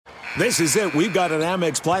This is it. We've got an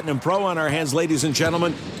Amex Platinum Pro on our hands, ladies and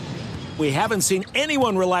gentlemen. We haven't seen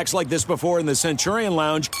anyone relax like this before in the Centurion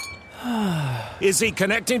Lounge. Is he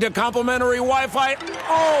connecting to complimentary Wi-Fi?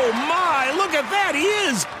 Oh, my. Look at that. He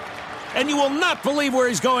is. And you will not believe where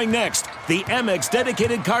he's going next. The Amex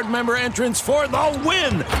dedicated card member entrance for the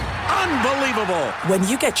win. Unbelievable. When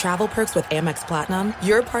you get travel perks with Amex Platinum,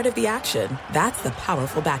 you're part of the action. That's the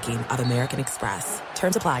powerful backing of American Express.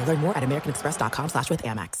 Terms apply. Learn more at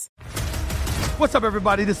americanexpress.com/withAmex. What's up,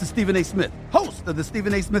 everybody? This is Stephen A. Smith, host of the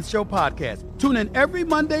Stephen A. Smith Show podcast. Tune in every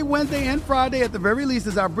Monday, Wednesday, and Friday at the very least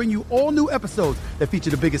as I bring you all new episodes that feature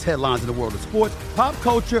the biggest headlines in the world of sports, pop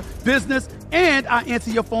culture, business, and I answer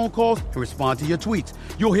your phone calls and respond to your tweets.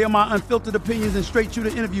 You'll hear my unfiltered opinions and straight-shooter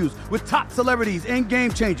interviews with top celebrities and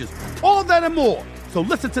game changers. All of that and more. So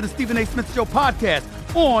listen to the Stephen A. Smith Show podcast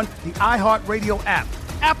on the iHeartRadio app,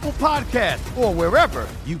 Apple Podcasts, or wherever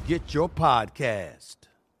you get your podcast.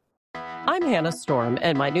 I'm Hannah Storm,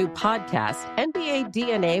 and my new podcast, NBA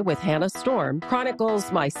DNA with Hannah Storm,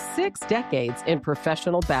 chronicles my 6 decades in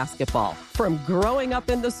professional basketball. From growing up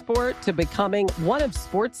in the sport to becoming one of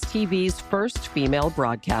sports TV's first female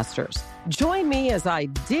broadcasters. Join me as I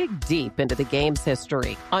dig deep into the game's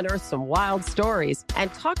history, unearth some wild stories,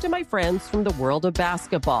 and talk to my friends from the world of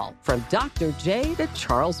basketball, from Dr. J to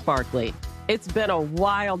Charles Barkley. It's been a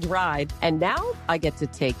wild ride, and now I get to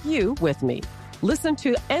take you with me. Listen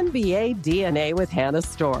to NBA DNA with Hannah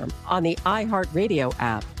Storm on the iHeartRadio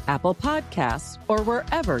app, Apple Podcasts, or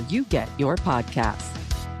wherever you get your podcasts.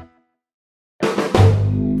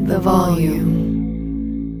 The Volume.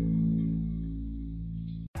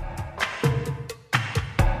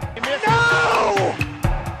 No!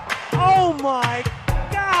 Oh my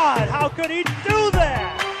God! How could he do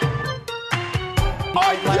that?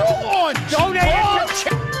 Are you on drugs?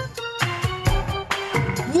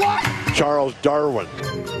 What? Charles Darwin.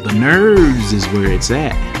 The nerves is where it's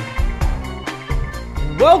at.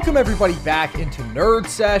 Welcome everybody back into Nerd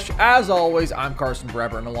Sesh. As always, I'm Carson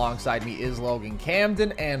Breber, and alongside me is Logan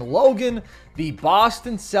Camden. And Logan, the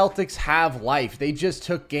Boston Celtics have life. They just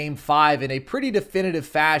took Game 5 in a pretty definitive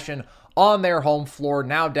fashion on their home floor,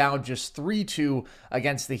 now down just 3-2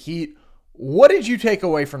 against the Heat. What did you take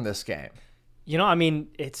away from this game? You know, I mean,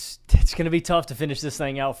 it's going to be tough to finish this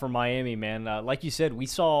thing out for Miami, man. Like you said, we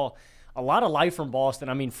saw a lot of life from Boston.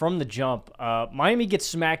 I mean, from the jump, Miami gets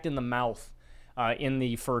smacked in the mouth in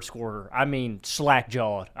the first quarter. I mean,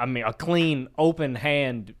 slack-jawed. I mean, a clean, open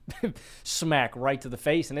hand smack right to the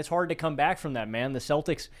face, and it's hard to come back from that, man. The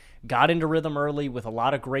Celtics got into rhythm early with a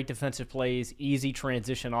lot of great defensive plays, easy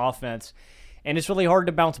transition offense, and it's really hard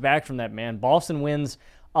to bounce back from that, man. Boston wins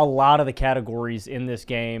a lot of the categories in this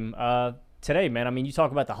game today, man. I mean, you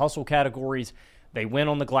talk about the hustle categories. They win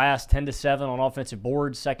on the glass 10-7 on offensive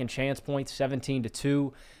boards, second chance points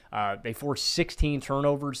 17-2. They forced 16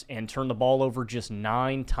 turnovers and turned the ball over just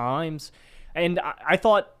 9 times. And I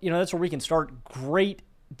thought, you know, that's where we can start. Great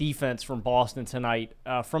defense from Boston tonight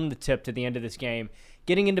from the tip to the end of this game,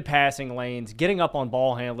 getting into passing lanes, getting up on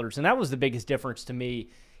ball handlers. And that was the biggest difference to me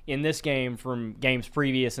in this game from games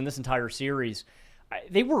previous in this entire series.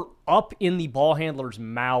 They were up in the ball handlers'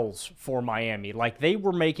 mouths for Miami. Like, they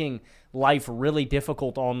were making life really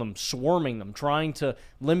difficult on them, swarming them, trying to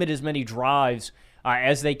limit as many drives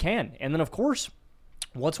as they can. And then, of course,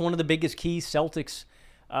 what's one of the biggest keys, Celtics'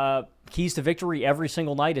 keys to victory every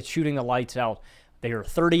single night? It's shooting the lights out. They are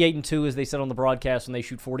 38-2, as they said on the broadcast, when they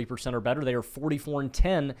shoot 40% or better. They are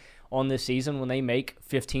 44-10 on this season when they make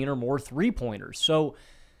 15 or more three-pointers. So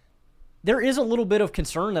there is a little bit of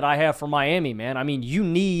concern that I have for Miami, man. I mean, you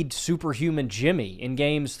need superhuman Jimmy. In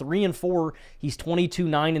games 3 and 4, he's 22,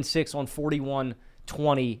 9, and 6 on 41,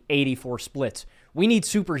 20, 84 splits. We need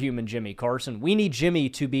superhuman Jimmy, Carson. We need Jimmy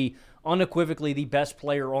to be unequivocally the best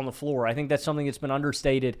player on the floor. I think that's something that's been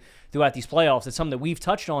understated throughout these playoffs. It's something that we've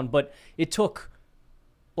touched on, but it took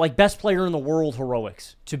like best player in the world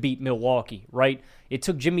heroics to beat Milwaukee, right? It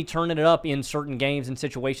took Jimmy turning it up in certain games and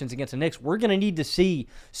situations against the Knicks. We're going to need to see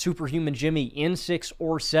superhuman Jimmy in 6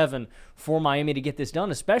 or 7 for Miami to get this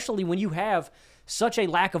done, especially when you have such a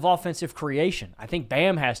lack of offensive creation. I think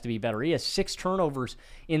Bam has to be better. He has 6 turnovers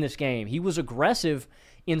in this game. He was aggressive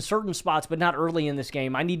in certain spots, but not early in this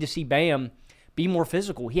game. I need to see Bam be more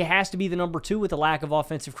physical. He has to be the number 2 with the lack of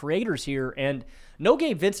offensive creators here, and no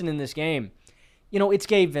Gabe Vincent in this game. You know, it's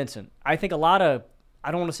Gabe Vincent. I think a lot of,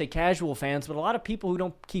 I don't want to say casual fans, but a lot of people who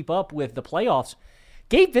don't keep up with the playoffs,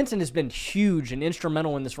 Gabe Vincent has been huge and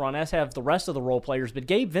instrumental in this run, as have the rest of the role players, but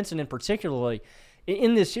Gabe Vincent in particularly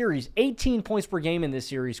in this series, 18 points per game in this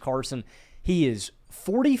series, Carson. He is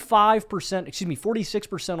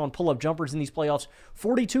 46% on pull-up jumpers in these playoffs,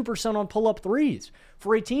 42% on pull-up threes.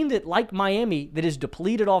 For a team that, like Miami, that is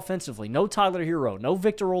depleted offensively, no Tyler Hero, no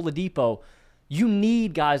Victor Oladipo, you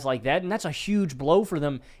need guys like that, and that's a huge blow for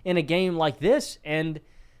them in a game like this. And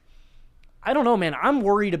I don't know, man. I'm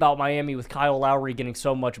worried about Miami with Kyle Lowry getting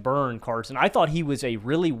so much burn, Carson. I thought he was a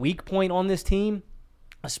really weak point on this team,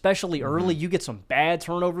 especially early. You get some bad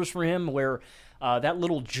turnovers for him where that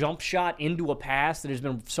little jump shot into a pass that has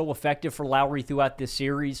been so effective for Lowry throughout this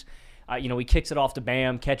series. He kicks it off to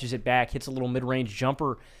Bam, catches it back, hits a little mid-range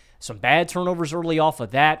jumper. Some bad turnovers early off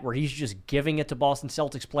of that where he's just giving it to Boston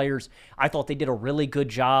Celtics players. I thought they did a really good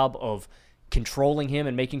job of controlling him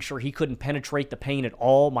and making sure he couldn't penetrate the paint at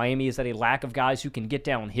all. Miami is at a lack of guys who can get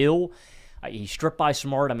downhill. He's stripped by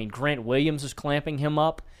Smart. I mean, Grant Williams is clamping him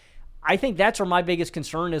up. I think that's where my biggest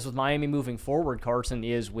concern is with Miami moving forward, Carson,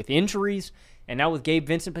 is with injuries. And now with Gabe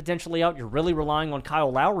Vincent potentially out, you're really relying on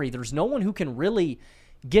Kyle Lowry. There's no one who can really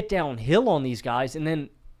get downhill on these guys. And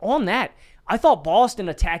then on that, I thought Boston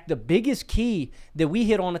attacked the biggest key that we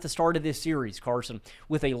hit on at the start of this series, Carson,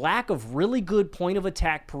 with a lack of really good point of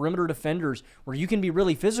attack perimeter defenders where you can be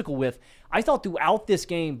really physical with. I thought throughout this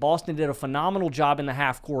game, Boston did a phenomenal job in the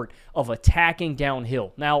half court of attacking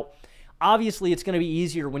downhill. Now, obviously, it's going to be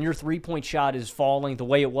easier when your three-point shot is falling the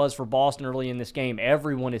way it was for Boston early in this game.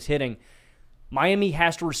 Everyone is hitting. Miami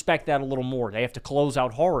has to respect that a little more. They have to close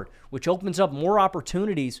out hard, which opens up more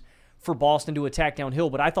opportunities for Boston to attack downhill,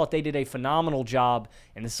 but I thought they did a phenomenal job,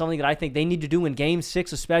 and it's something that I think they need to do in Game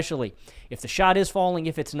 6 especially. If the shot is falling,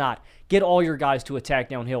 if it's not, get all your guys to attack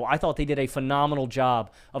downhill. I thought they did a phenomenal job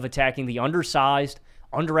of attacking the undersized,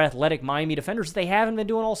 under-athletic Miami defenders that they haven't been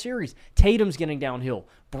doing all series. Tatum's getting downhill.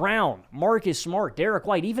 Brown, Marcus Smart, Derek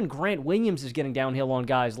White, even Grant Williams is getting downhill on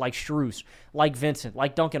guys like Strus, like Vincent,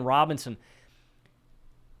 like Duncan Robinson.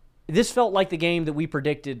 This felt like the game that we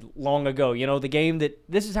predicted long ago. The game that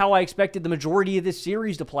this is how I expected the majority of this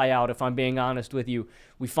series to play out, if I'm being honest with you.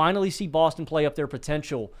 We finally see Boston play up their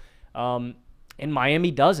potential, and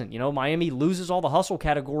Miami doesn't. Miami loses all the hustle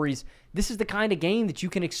categories. This is the kind of game that you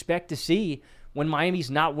can expect to see when Miami's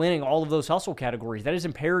not winning all of those hustle categories. That is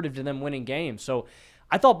imperative to them winning games. So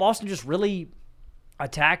I thought Boston just really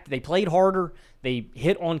attacked. They played harder. They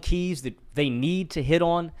hit on keys that they need to hit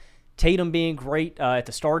on. Tatum being great at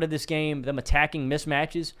the start of this game, them attacking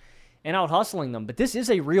mismatches and out-hustling them. But this is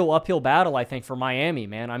a real uphill battle, I think, for Miami,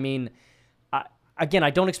 man. I mean, I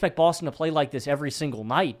don't expect Boston to play like this every single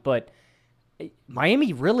night, but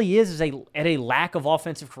Miami really is at a lack of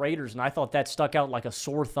offensive creators, and I thought that stuck out like a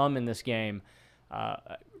sore thumb in this game.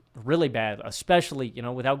 Really bad, especially,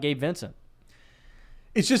 without Gabe Vincent.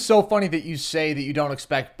 It's just so funny that you say that you don't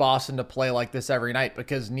expect Boston to play like this every night,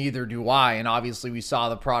 because neither do I. And obviously we saw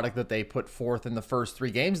the product that they put forth in the first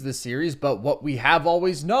 3 games of this series. But what we have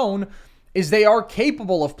always known is they are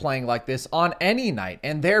capable of playing like this on any night.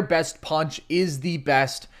 And their best punch is the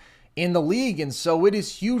best in the league. And so it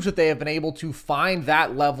is huge that they have been able to find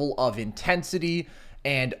that level of intensity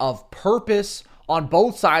and of purpose on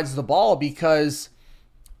both sides of the ball, because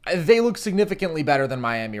they look significantly better than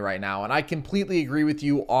Miami right now. And I completely agree with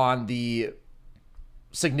you on the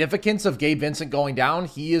significance of Gabe Vincent going down.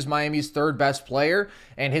 He is Miami's 3rd best player,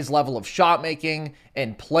 and his level of shot making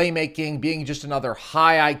and playmaking, being just another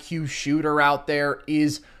high IQ shooter out there,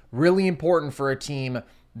 is really important for a team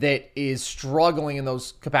that is struggling in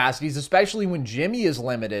those capacities, especially when Jimmy is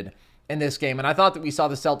limited in this game. And I thought that we saw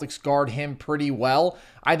the Celtics guard him pretty well.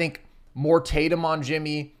 I think more Tatum on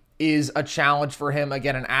Jimmy is a challenge for him.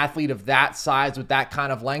 Again, an athlete of that size with that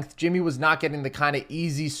kind of length. Jimmy was not getting the kind of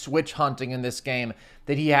easy switch hunting in this game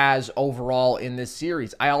that he has overall in this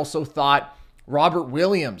series. I also thought Robert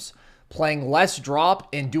Williams playing less drop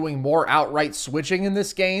and doing more outright switching in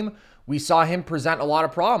this game. We saw him present a lot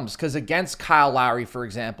of problems, because against Kyle Lowry, for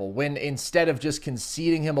example, when instead of just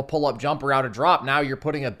conceding him a pull-up jumper out of drop, now you're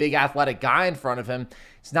putting a big athletic guy in front of him.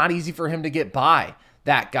 It's not easy for him to get by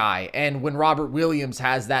that guy. And when Robert Williams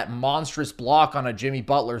has that monstrous block on a Jimmy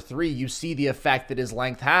Butler 3, you see the effect that his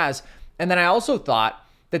length has. And then I also thought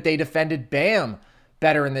that they defended Bam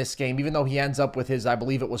better in this game, even though he ends up with his, I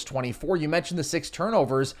believe it was 24. You mentioned the 6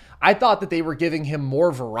 turnovers. I thought that they were giving him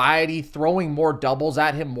more variety, throwing more doubles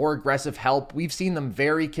at him, more aggressive help. We've seen them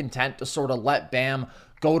very content to sort of let Bam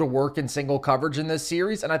go to work in single coverage in this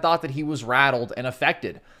series, and I thought that he was rattled and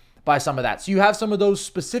affected by some of that. So you have some of those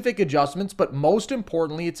specific adjustments, but most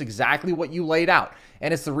importantly, it's exactly what you laid out.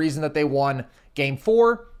 And it's the reason that they won Game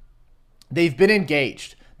 4. They've been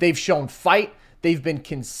engaged. They've shown fight. They've been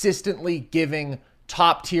consistently giving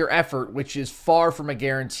top-tier effort, which is far from a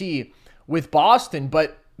guarantee with Boston.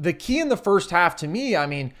 But the key in the first half to me, I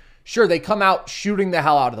mean, Sure, they come out shooting the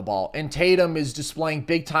hell out of the ball, and Tatum is displaying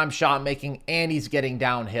big-time shot making, and he's getting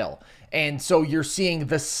downhill. And so you're seeing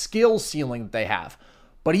the skill ceiling that they have.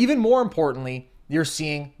 But even more importantly, you're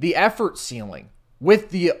seeing the effort ceiling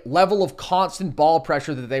with the level of constant ball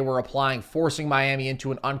pressure that they were applying, forcing Miami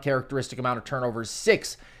into an uncharacteristic amount of turnovers,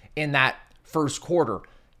 6 in that first quarter.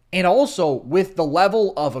 And also with the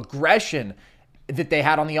level of aggression that they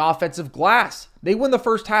had on the offensive glass. They win the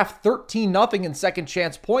first half 13-0 in second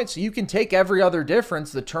chance points. So you can take every other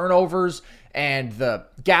difference, the turnovers and the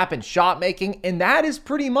gap in shot making. And that is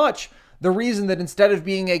pretty much the reason that instead of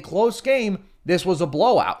being a close game, this was a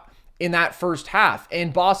blowout in that first half.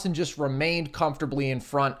 And Boston just remained comfortably in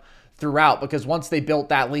front throughout, because once they built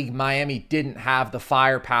that lead, Miami didn't have the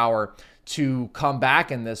firepower to come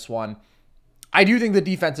back in this one. I do think the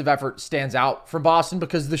defensive effort stands out from Boston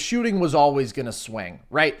because the shooting was always going to swing,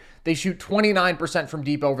 right? They shoot 29% from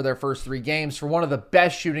deep over their first 3 games for one of the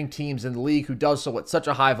best shooting teams in the league, who does so at such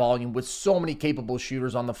a high volume with so many capable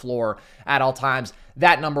shooters on the floor at all times.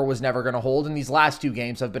 That number was never going to hold, and these last 2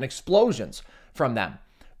 games have been explosions from them.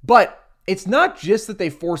 But it's not just that they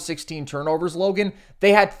forced 16 turnovers, Logan.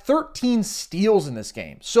 They had 13 steals in this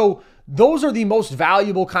game. So those are the most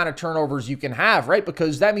valuable kind of turnovers you can have, right?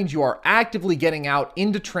 Because that means you are actively getting out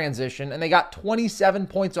into transition, and they got 27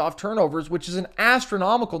 points off turnovers, which is an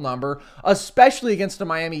astronomical number, especially against a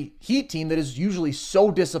Miami Heat team that is usually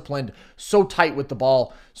so disciplined, so tight with the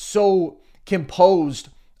ball, so composed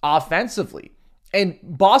offensively. And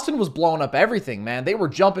Boston was blowing up everything, man. They were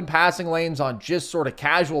jumping passing lanes on just sort of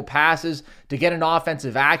casual passes to get in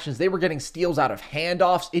offensive actions. They were getting steals out of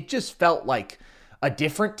handoffs. It just felt like a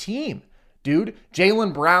different team, dude.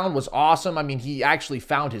 Jaylen Brown was awesome. I mean, he actually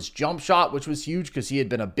found his jump shot, which was huge because he had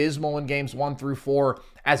been abysmal in games 1 through 4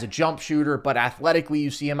 as a jump shooter. But athletically,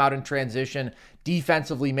 you see him out in transition,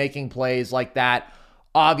 defensively making plays like that.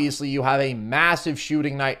 Obviously, you have a massive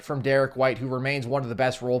shooting night from Derek White, who remains one of the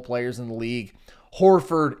best role players in the league.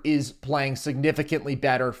 Horford is playing significantly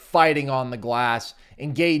better, fighting on the glass,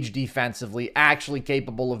 engaged defensively, actually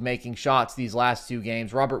capable of making shots these last 2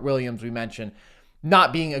 games. Robert Williams, we mentioned,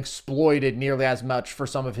 not being exploited nearly as much for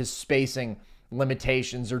some of his spacing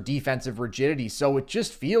limitations or defensive rigidity. So it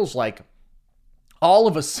just feels like all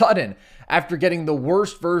of a sudden, after getting the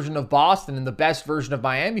worst version of Boston and the best version of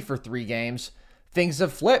Miami for 3 games, things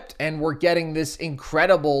have flipped, and we're getting this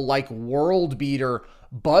incredible, like, world beater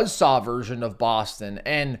buzzsaw version of Boston.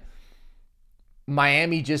 And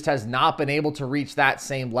Miami just has not been able to reach that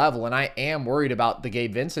same level. And I am worried about the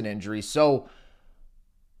Gabe Vincent injury. So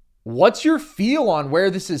what's your feel on where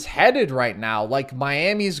this is headed right now? Like,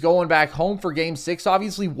 Miami's going back home for game 6,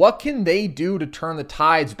 obviously. What can they do to turn the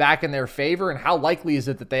tides back in their favor, and how likely is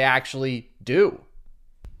it that they actually do?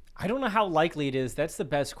 I don't know how likely it is. That's the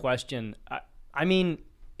best question. I mean,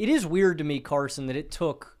 it is weird to me, Carson, that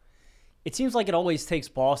it seems like it always takes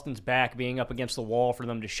Boston's back being up against the wall for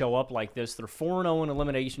them to show up like this. They're 4-0 in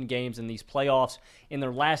elimination games in these playoffs. In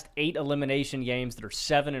their last 8 elimination games, they're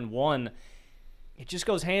 7-1. It just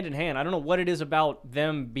goes hand in hand. I don't know what it is about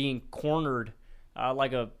them being cornered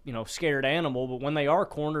like a scared animal, but when they are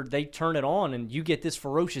cornered, they turn it on, and you get this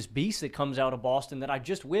ferocious beast that comes out of Boston that I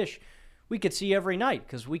just wish we could see every night,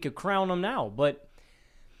 because we could crown them now. But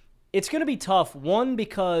it's going to be tough, one,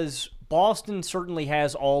 because Boston certainly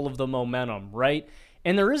has all of the momentum, right?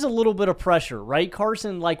 And there is a little bit of pressure, right,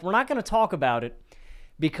 Carson? Like, we're not going to talk about it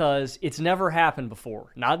because it's never happened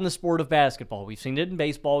before. Not in the sport of basketball. We've seen it in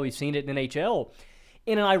baseball. We've seen it in NHL.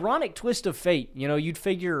 In an ironic twist of fate, you'd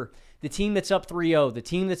figure the team that's up 3-0, the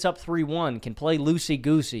team that's up 3-1 can play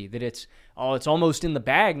loosey-goosey, that it's almost in the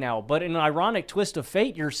bag now. But in an ironic twist of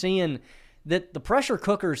fate, you're seeing that the pressure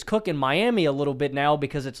cooker's cooking Miami a little bit now,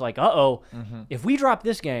 because it's like, if we drop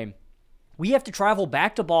this game, we have to travel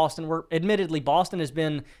back to Boston, where admittedly Boston has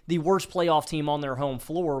been the worst playoff team on their home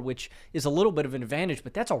floor, which is a little bit of an advantage,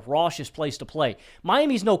 but that's a raucous place to play.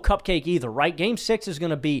 Miami's no cupcake either, right? Game 6 is going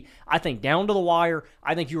to be, I think, down to the wire.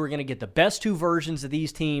 I think you are going to get the best 2 versions of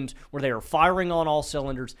these teams where they are firing on all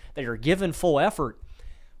cylinders, they are giving full effort.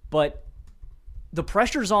 But the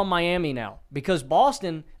pressure's on Miami now, because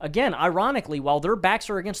Boston, again, ironically, while their backs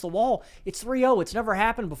are against the wall, it's 3-0. It's never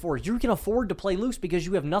happened before. You can afford to play loose because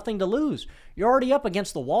you have nothing to lose. You're already up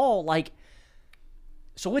against the wall.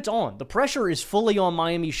 So it's on. The pressure is fully on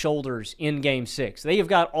Miami's shoulders in Game 6. They have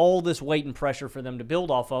got all this weight and pressure for them to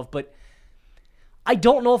build off of, but I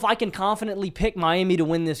don't know if I can confidently pick Miami to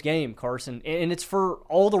win this game, Carson, and it's for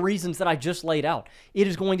all the reasons that I just laid out. It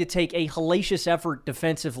is going to take a hellacious effort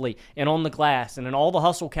defensively and on the glass and in all the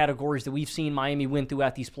hustle categories that we've seen Miami win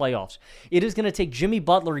throughout these playoffs. It is going to take Jimmy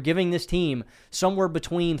Butler giving this team somewhere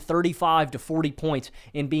between 35 to 40 points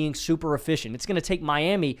and being super efficient. It's going to take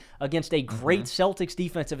Miami against a great Celtics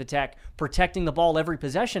defensive attack, protecting the ball every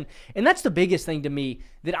possession, and that's the biggest thing to me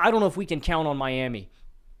that I don't know if we can count on Miami.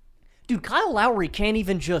 Dude, Kyle Lowry can't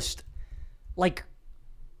even just, like,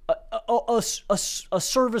 a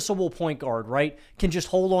serviceable point guard, right? Can just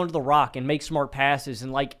hold on to the rock and make smart passes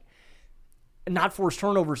and, like, not force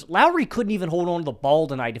turnovers. Lowry couldn't even hold on to the ball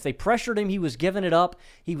tonight. If they pressured him, he was giving it up.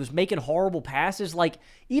 He was making horrible passes. Like,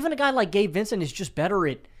 even a guy like Gabe Vincent is just better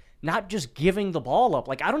at not just giving the ball up.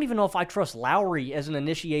 Like, I don't even know if I trust Lowry as an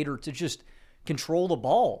initiator to just control the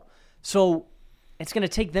ball. So it's going to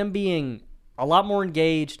take them being a lot more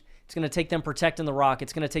engaged. It's going to take them protecting the rock.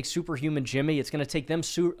 It's going to take superhuman Jimmy. It's going to take them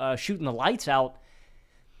shooting the lights out.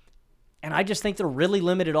 And I just think they're really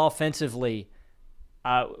limited offensively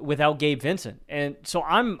without Gabe Vincent. And so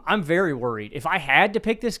I'm very worried. If I had to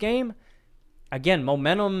pick this game, again,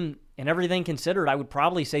 momentum and everything considered, I would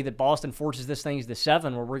probably say that Boston forces this thing to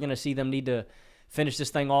 7, where we're going to see them need to finish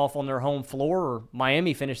this thing off on their home floor, or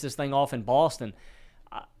Miami finish this thing off in Boston.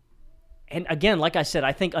 And again, like I said,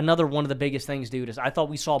 I think another one of the biggest things, dude, is I thought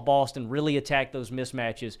we saw Boston really attack those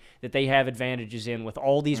mismatches that they have advantages in with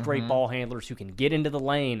all these great ball handlers who can get into the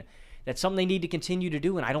lane. That's something they need to continue to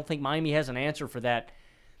do, and I don't think Miami has an answer for that.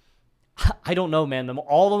 I don't know, man.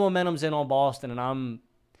 All the momentum's in on Boston, and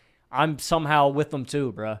I'm somehow with them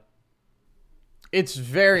too, bruh. It's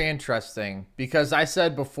very interesting because I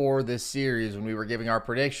said before this series when we were giving our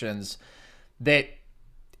predictions that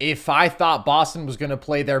if I thought Boston was going to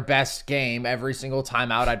play their best game every single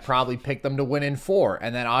time out, I'd probably pick them to win in 4.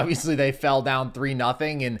 And then obviously they fell down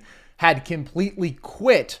 3-0 and had completely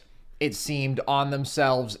quit, it seemed, on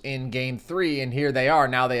themselves in game 3. And here they are.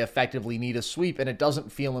 Now they effectively need a sweep, and it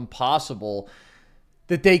doesn't feel impossible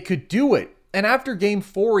that they could do it. And after game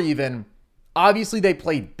 4 even, obviously they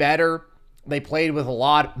played better. They played with a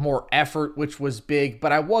lot more effort, which was big,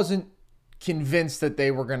 but I wasn't convinced that they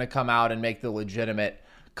were going to come out and make the legitimate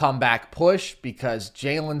comeback push because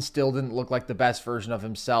Jalen still didn't look like the best version of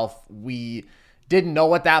himself. We didn't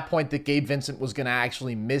know at that point that Gabe Vincent was going to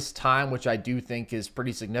actually miss time, which I do think is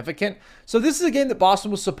pretty significant. So this is a game that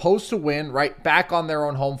Boston was supposed to win, right? Back on their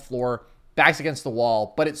own home floor, backs against the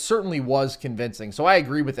wall, but it certainly was convincing. So I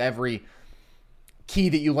agree with every key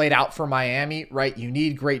that you laid out for Miami, right? You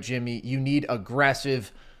need great Jimmy. You need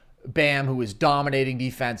aggressive Bam, who is dominating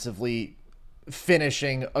defensively,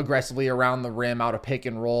 finishing aggressively around the rim out of pick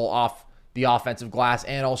and roll off the offensive glass,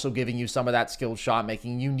 and also giving you some of that skilled shot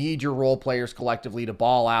making. You need your role players collectively to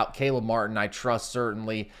ball out. Caleb Martin, I trust,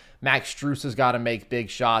 certainly. Max Strus has got to make big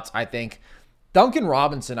shots, I think. Duncan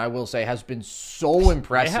Robinson, I will say, has been so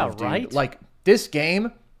impressive, yeah, dude. right? Like, this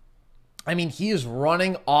game, I mean, he is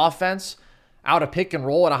running offense out of pick and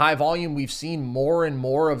roll at a high volume. We've seen more and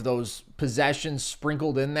more of those possessions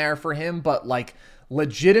sprinkled in there for him, but, like,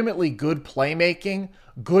 legitimately good playmaking,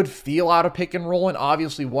 good feel out of pick and roll, and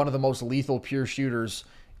obviously one of the most lethal pure shooters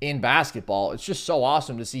in basketball. It's just so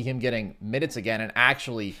awesome to see him getting minutes again and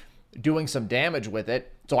actually doing some damage with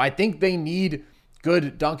it. So I think they need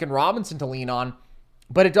good Duncan Robinson to lean on,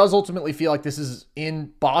 but it does ultimately feel like this is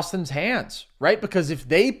in Boston's hands, right? Because if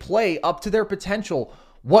they play up to their potential,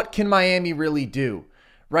 what can Miami really do,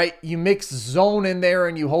 right? You mix zone in there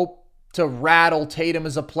and you hope to rattle Tatum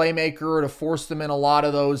as a playmaker or to force them in a lot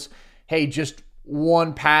of those, hey, just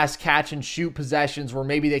one pass, catch and shoot possessions where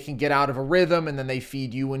maybe they can get out of a rhythm and then they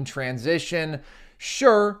feed you in transition.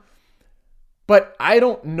 Sure. But I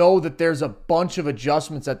don't know that there's a bunch of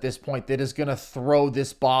adjustments at this point that is going to throw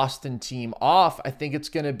this Boston team off. I think it's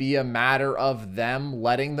going to be a matter of them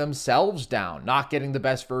letting themselves down, not getting the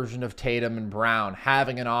best version of Tatum and Brown,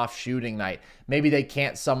 having an off shooting night. Maybe they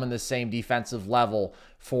can't summon the same defensive level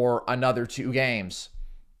for another 2 games.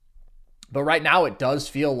 But right now it does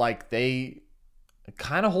feel like they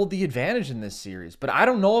kind of hold the advantage in this series. But I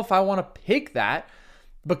don't know if I want to pick that,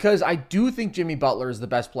 because I do think Jimmy Butler is the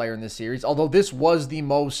best player in this series, although this was the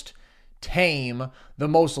most tame, the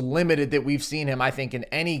most limited that we've seen him, I think, in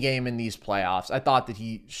any game in these playoffs. I thought that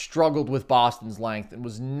he struggled with Boston's length and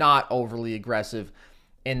was not overly aggressive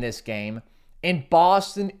in this game. And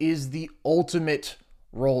Boston is the ultimate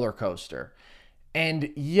roller coaster.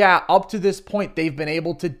 And yeah, up to this point, they've been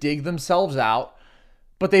able to dig themselves out,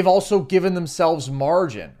 but they've also given themselves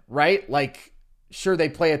margin, right? Like, sure, they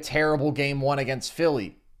play a terrible game 1 against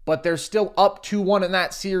Philly, but they're still up 2-1 in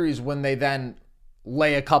that series when they then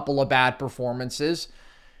lay a couple of bad performances.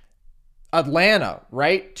 Atlanta,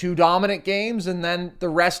 right? 2 dominant games, and then the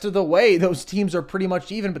rest of the way, those teams are pretty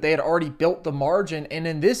much even, but they had already built the margin. And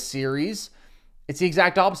in this series, it's the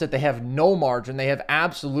exact opposite. They have no margin. They have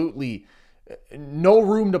absolutely no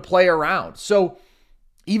room to play around. So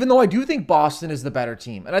even though I do think Boston is the better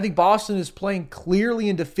team, and I think Boston is playing clearly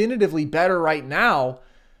and definitively better right now,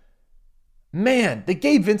 man, the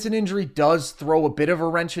Gabe Vincent injury does throw a bit of a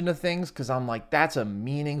wrench into things, because I'm like, that's a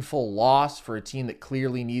meaningful loss for a team that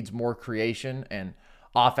clearly needs more creation and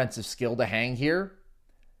offensive skill to hang here.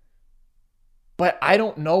 But I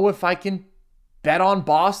don't know if I can bet on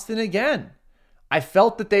Boston again. I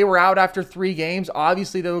felt that they were out after 3 games.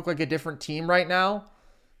 Obviously, they look like a different team right now.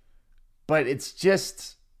 But it's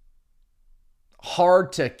just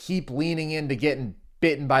hard to keep leaning into getting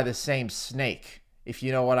bitten by the same snake, if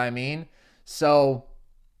you know what I mean. So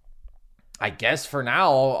I guess for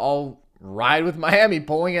now, I'll ride with Miami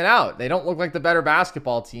pulling it out. They don't look like the better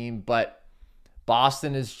basketball team, but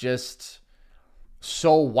Boston is just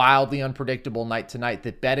so wildly unpredictable night to night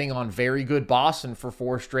that betting on very good Boston for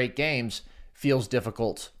 4 straight games feels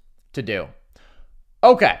difficult to do.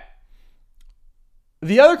 Okay.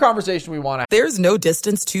 The other conversation we want to... There's no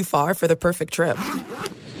distance too far for the perfect trip.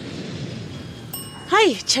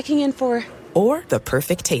 Hi, checking in for... Or the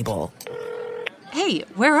perfect table. Hey,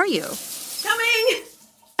 where are you? Coming!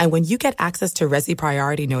 And when you get access to Resi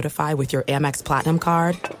Priority Notify with your Amex Platinum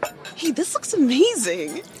card... Hey, this looks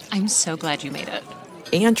amazing. I'm so glad you made it.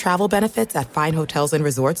 And travel benefits at fine hotels and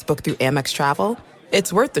resorts booked through Amex Travel,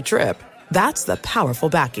 it's worth the trip. That's the powerful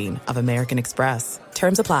backing of American Express.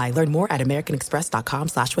 Terms apply. Learn more at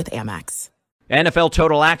americanexpress.com/withAmex. NFL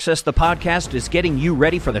Total Access, the podcast, is getting you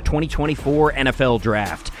ready for the 2024 NFL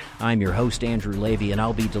Draft. I'm your host, Andrew Levy, and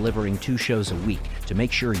I'll be delivering 2 shows a week to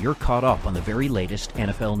make sure you're caught up on the very latest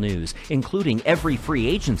NFL news, including every free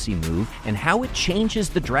agency move and how it changes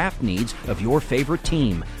the draft needs of your favorite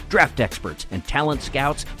team. Draft experts and talent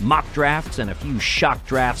scouts, mock drafts, and a few shock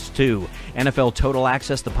drafts, too. NFL Total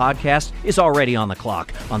Access, the podcast, is already on the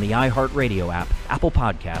clock on the iHeartRadio app, Apple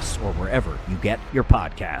Podcasts, or wherever you get your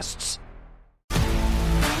podcasts.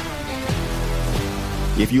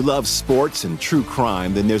 If you love sports and true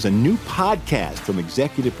crime, then there's a new podcast from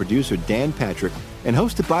executive producer Dan Patrick and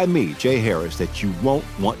hosted by me, Jay Harris, that you won't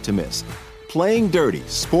want to miss. Playing Dirty: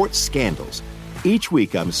 Sports Scandals. Each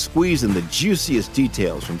week, I'm squeezing the juiciest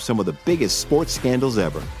details from some of the biggest sports scandals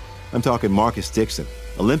ever. I'm talking Marcus Dixon,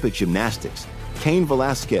 Olympic gymnastics, Cain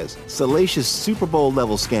Velasquez, salacious Super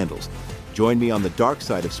Bowl-level scandals. Join me on the dark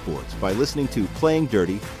side of sports by listening to Playing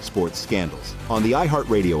Dirty: Sports Scandals on the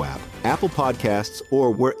iHeartRadio app, Apple Podcasts,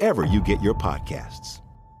 or wherever you get your podcasts.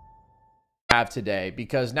 Have today,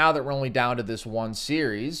 because now that we're only down to this one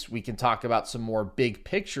series, we can talk about some more big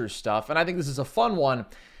picture stuff. And I think this is a fun one,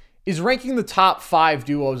 is ranking the top 5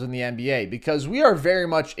 duos in the NBA, because we are very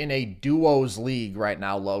much in a duos league right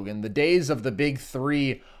now, Logan. The days of the big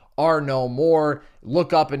 3 are no more.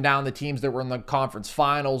 Look up and down the teams that were in the conference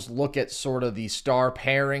finals. Look at sort of the star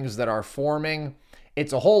pairings that are forming.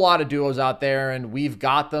 It's a whole lot of duos out there, and we've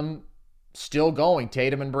got them still going.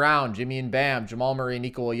 Tatum and Brown, Jimmy and Bam, Jamal Murray,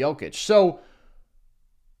 Nikola Jokic. So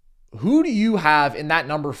who do you have in that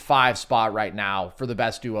number 5 spot right now for the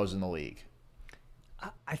best duos in the league?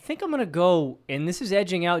 I think I'm going to go, and this is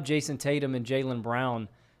edging out Jason Tatum and Jaylen Brown.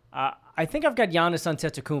 I think I've got Giannis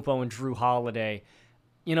Antetokounmpo and Drew Holiday.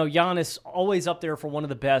 You know, Giannis always up there for one of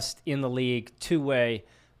the best in the league, two-way.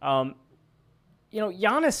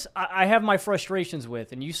 Giannis, I have my frustrations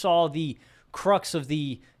with, and you saw the crux of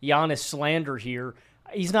the Giannis slander here.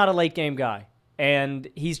 He's not a late-game guy, and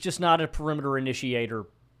he's just not a perimeter initiator,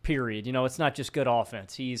 period. You know, it's not just good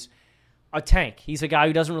offense. He's a tank. He's a guy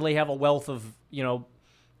who doesn't really have a wealth of,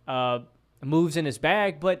 moves in his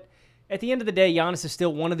bag, but at the end of the day, Giannis is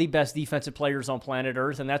still one of the best defensive players on planet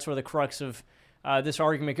Earth, and that's where the crux of this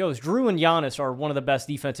argument goes. Drew and Giannis are one of the best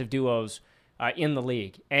defensive duos in the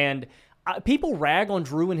league. And people rag on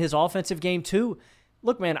Drew and his offensive game too.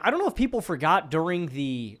 Look, man, I don't know if people forgot during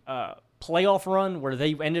the playoff run where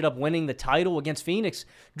they ended up winning the title against Phoenix.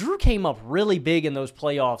 Drew came up really big in those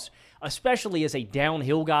playoffs, especially as a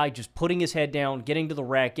downhill guy, just putting his head down, getting to the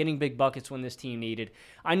rack, getting big buckets when this team needed.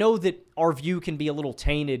 I know that our view can be a little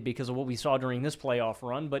tainted because of what we saw during this playoff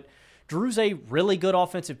run, but Drew's a really good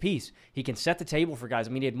offensive piece. He can set the table for guys.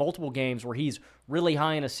 I mean, he had multiple games where he's really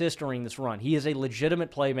high in assists during this run. He is a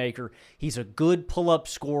legitimate playmaker. He's a good pull-up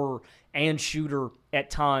scorer and shooter at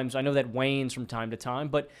times. I know that wanes from time to time,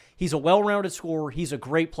 but he's a well-rounded scorer. He's a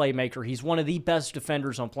great playmaker. He's one of the best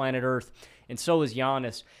defenders on planet Earth, and so is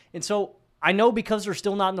Giannis. And so I know because they're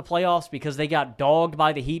still not in the playoffs, because they got dogged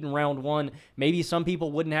by the Heat in round one, maybe some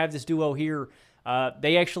people wouldn't have this duo here.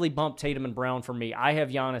 They actually bumped Tatum and Brown for me. I have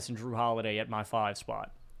Giannis and Drew Holiday at my 5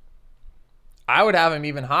 spot. I would have him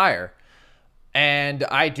even higher. And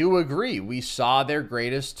I do agree. We saw their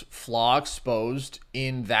greatest flaw exposed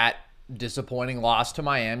in that disappointing loss to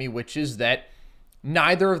Miami, which is that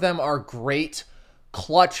neither of them are great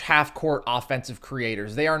clutch half-court offensive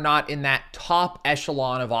creators. They are not in that top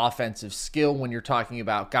echelon of offensive skill when you're talking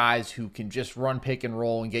about guys who can just run pick and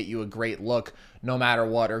roll and get you a great look no matter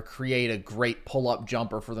what, or create a great pull-up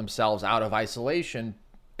jumper for themselves out of isolation.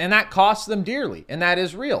 And that costs them dearly, and that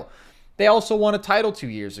is real. They also won a title 2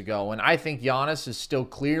 years ago, and I think Giannis is still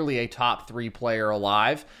clearly a top 3 player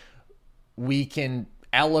alive. We can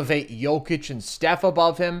elevate Jokic and Steph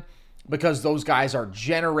above him because those guys are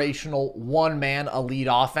generational one-man elite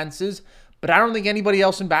offenses, but I don't think anybody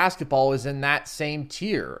else in basketball is in that same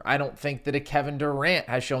tier. I don't think that a Kevin Durant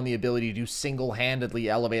has shown the ability to single-handedly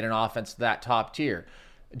elevate an offense to that top tier.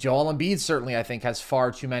 Joel Embiid certainly, I think, has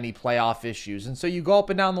far too many playoff issues. And so you go up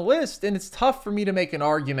and down the list, and it's tough for me to make an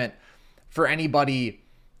argument for anybody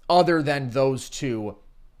other than those two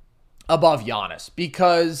above Giannis.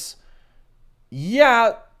 Because,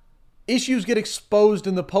 yeah, issues get exposed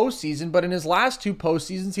in the postseason, but in his last 2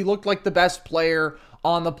 postseasons, he looked like the best player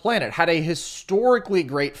on the planet. Had a historically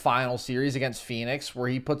great final series against Phoenix where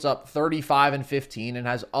he puts up 35 and 15 and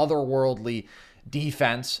has otherworldly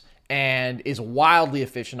defense and is wildly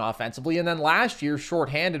efficient offensively. And then last year,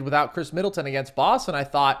 shorthanded without Chris Middleton against Boston, I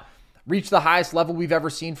thought reached the highest level we've ever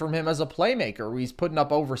seen from him as a playmaker, where he's putting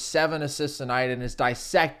up over 7 assists a night and is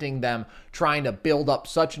dissecting them, trying to build up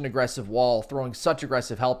such an aggressive wall, throwing such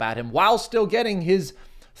aggressive help at him, while still getting his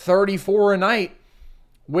 34 a night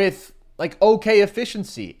with like okay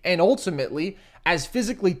efficiency. And ultimately, as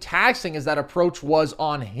physically taxing as that approach was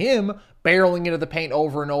on him, barreling into the paint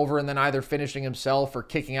over and over and then either finishing himself or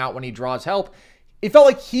kicking out when he draws help, it felt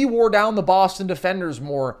like he wore down the Boston defenders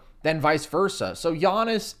more than vice versa. So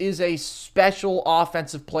Giannis is a special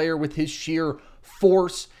offensive player with his sheer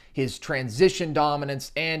force, his transition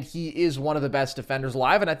dominance, and he is one of the best defenders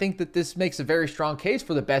alive. And I think that this makes a very strong case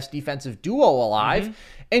for the best defensive duo alive. Mm-hmm.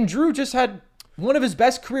 And Drew just had one of his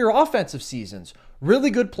best career offensive seasons.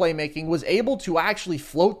 Really good playmaking, was able to actually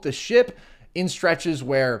float the ship in stretches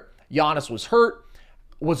where Giannis was hurt,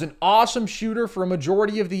 was an awesome shooter for a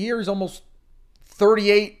majority of the year. He's almost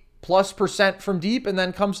 38+% from deep, and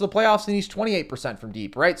then comes to the playoffs and he's 28% from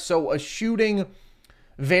deep, right? So a shooting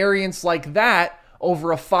variance like that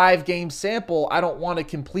over a 5-game sample, I don't want to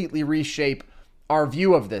completely reshape our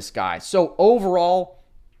view of this guy. So overall,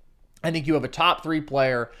 I think you have a top 3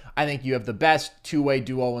 player. I think you have the best 2-way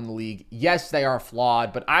duo in the league. Yes, they are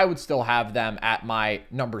flawed, but I would still have them at my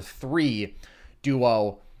number 3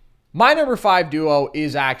 duo. My number 5 duo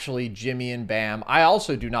is actually Jimmy and Bam. I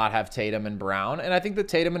also do not have Tatum and Brown, and I think that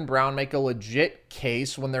Tatum and Brown make a legit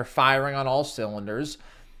case when they're firing on all cylinders.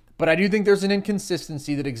 But I do think there's an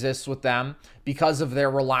inconsistency that exists with them because of their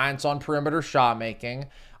reliance on perimeter shot making.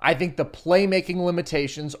 I think the playmaking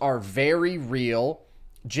limitations are very real.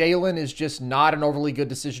 Jalen is just not an overly good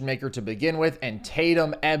decision maker to begin with, and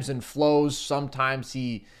Tatum ebbs and flows. Sometimes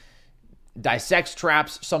he dissects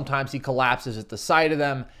traps, sometimes he collapses at the sight of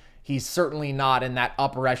them. He's certainly not in that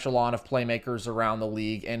upper echelon of playmakers around the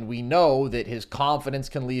league, and we know that his confidence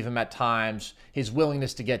can leave him at times. His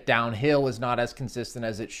willingness to get downhill is not as consistent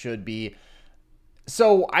as it should be.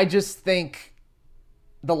 So I just think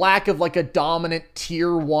the lack of like a dominant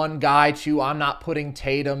tier 1 guy too, I'm not putting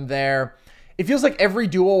Tatum there. It feels like every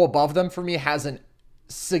duo above them for me has a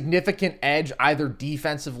significant edge either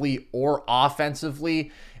defensively or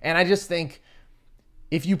offensively, and I just think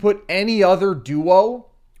if you put any other duo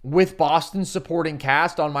with Boston's supporting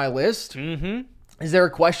cast on my list, is there a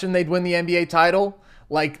question they'd win the NBA title?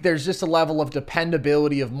 Like, there's just a level of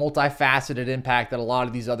dependability, of multifaceted impact that a lot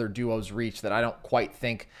of these other duos reach that I don't quite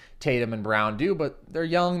think Tatum and Brown do, but they're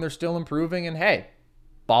young, they're still improving, and hey,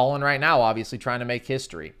 balling right now, obviously trying to make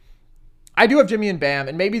history. I do have Jimmy and Bam,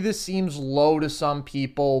 and maybe this seems low to some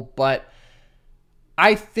people, but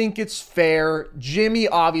I think it's fair. Jimmy,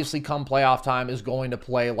 obviously, come playoff time, is going to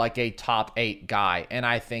play like a top 8 guy, and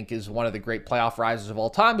I think is one of the great playoff risers of all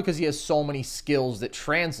time because he has so many skills that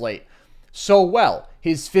translate so well.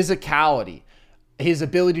 His physicality, his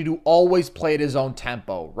ability to always play at his own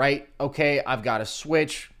tempo, right? Okay, I've got a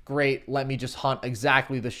switch. Great. Let me just hunt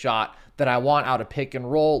exactly the shot that I want out of pick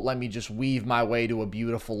and roll. Let me just weave my way to a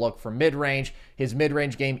beautiful look from mid-range. His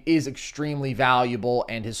mid-range game is extremely valuable,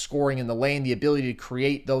 and his scoring in the lane, the ability to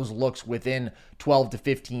create those looks within 12 to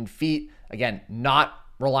 15 feet. Again, not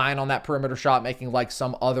relying on that perimeter shot making like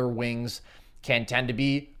some other wings can tend to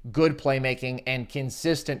be. Good playmaking and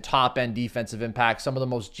consistent top-end defensive impact, some of the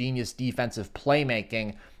most genius defensive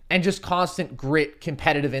playmaking, and just constant grit,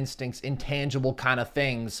 competitive instincts, intangible kind of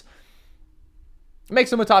things. It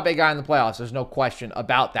makes him a top 8 guy in the playoffs. There's no question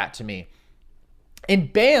about that to me.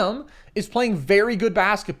 And Bam is playing very good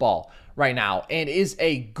basketball right now and is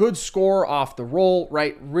a good scorer off the roll,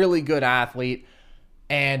 right? Really good athlete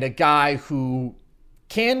and a guy who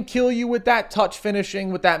can kill you with that touch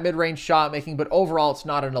finishing, with that mid-range shot making, but overall it's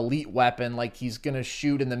not an elite weapon. Like, he's going to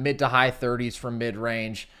shoot in the mid to high 30s from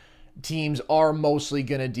mid-range. Teams are mostly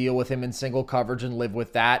going to deal with him in single coverage and live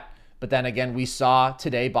with that. But then again, we saw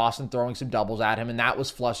today Boston throwing some doubles at him, and that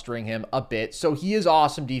was flustering him a bit. So he is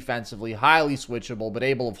awesome defensively, highly switchable, but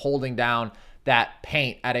able of holding down that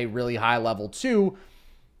paint at a really high level too.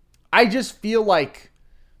 I just feel like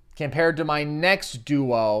compared to my next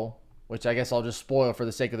duo, which I guess I'll just spoil for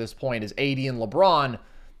the sake of this point, is AD and LeBron,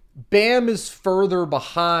 Bam is further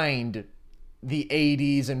behind the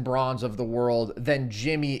ADs and Brons of the world than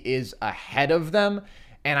Jimmy is ahead of them.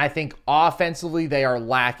 And I think offensively, they are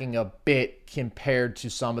lacking a bit compared to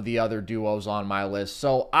some of the other duos on my list.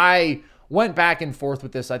 So I went back and forth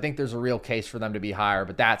with this. I think there's a real case for them to be higher,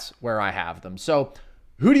 but that's where I have them. So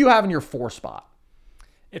who do you have in your 4 spot?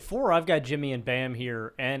 At 4, I've got Jimmy and Bam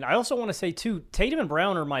here. And I also want to say, too, Tatum and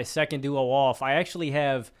Brown are my second duo off. I actually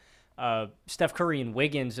have Steph Curry and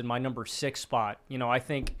Wiggins in my number 6 spot. You know, I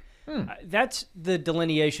think that's the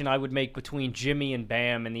delineation I would make between Jimmy and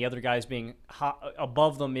Bam and the other guys being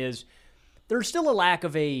above them is there's still a lack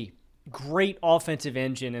of a great offensive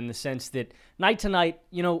engine in the sense that night to night,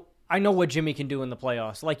 you know, I know what Jimmy can do in the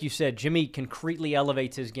playoffs. Like you said, Jimmy concretely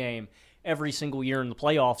elevates his game every single year in the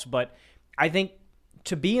playoffs. But I think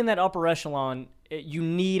to be in that upper echelon, you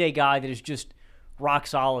need a guy that is just rock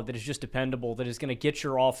solid, that is just dependable, that is going to get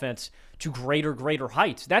your offense to greater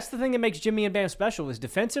heights. That's the thing that makes Jimmy and Bam special is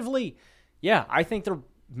defensively, yeah, I think they're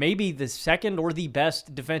maybe the second or the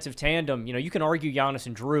best defensive tandem. You know, you can argue Giannis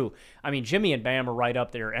and Drew. I mean, Jimmy and Bam are right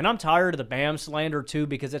up there. And I'm tired of the Bam slander too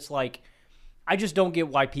because it's like, I just don't get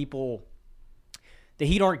why the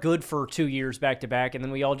Heat aren't good for 2 years back-to-back, and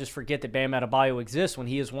then we all just forget that Bam Adebayo exists when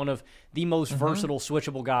he is one of the most versatile,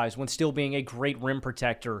 switchable guys, when still being a great rim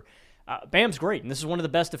protector. Bam's great, and this is one of the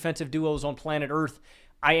best defensive duos on planet Earth.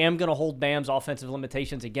 I am going to hold Bam's offensive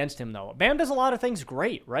limitations against him, though. Bam does a lot of things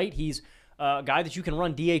great, right? He's a guy that you can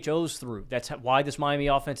run DHOs through. That's why this Miami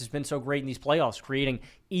offense has been so great in these playoffs, creating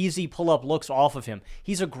easy pull-up looks off of him.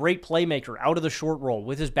 He's a great playmaker out of the short roll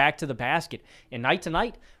with his back to the basket. And night to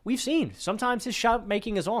night, we've seen sometimes his shot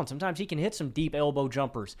making is on. Sometimes he can hit some deep elbow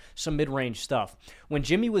jumpers, some mid-range stuff. When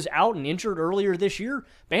Jimmy was out and injured earlier this year,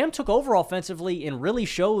 Bam took over offensively and really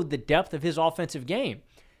showed the depth of his offensive game.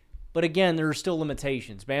 But again, there are still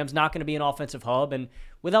limitations. Bam's not going to be an offensive hub, and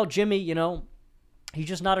without Jimmy, you know, he's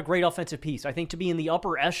just not a great offensive piece. I think to be in the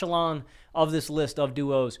upper echelon of this list of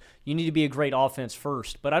duos, you need to be a great offense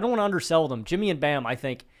first. But I don't want to undersell them. Jimmy and Bam, I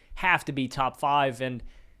think, have to be top 5. And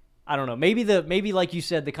I don't know, maybe like you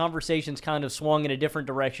said, the conversation's kind of swung in a different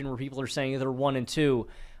direction where people are saying they're 1 and 2.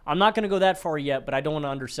 I'm not going to go that far yet, but I don't want to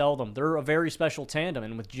undersell them. They're a very special tandem.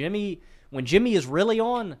 And with Jimmy, when Jimmy is really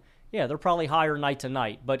on, yeah, they're probably higher night to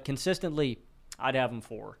night. But consistently, I'd have them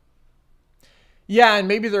 4. Yeah, and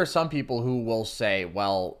maybe there are some people who will say,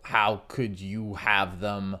 well, how could you have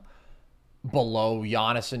them below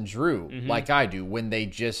Giannis and Drew like I do when they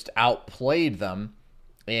just outplayed them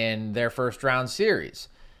in their first round series?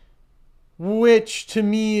 Which to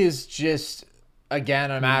me is just,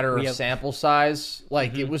 again, a matter of sample size.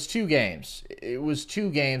 Like, it was 2 games. It was 2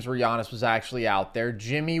 games where Giannis was actually out there.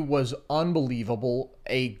 Jimmy was unbelievable,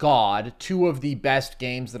 a god, 2 of the best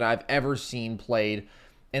games that I've ever seen played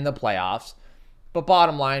in the playoffs. But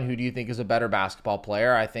bottom line, who do you think is a better basketball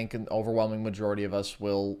player? I think an overwhelming majority of us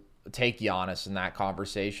will take Giannis in that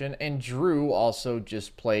conversation. And Drew also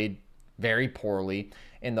just played very poorly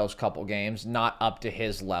in those couple games, not up to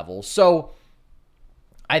his level. So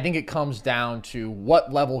I think it comes down to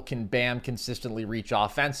what level can Bam consistently reach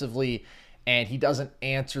offensively, and he doesn't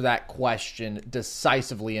answer that question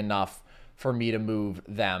decisively enough for me to move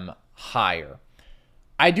them higher.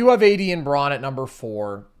 I do have AD and Bron at number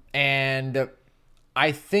 4, and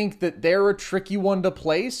I think that they're a tricky one to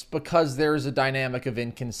place because there's a dynamic of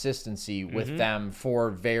inconsistency with them for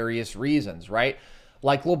various reasons, right?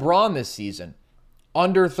 Like LeBron this season,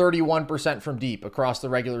 under 31% from deep across the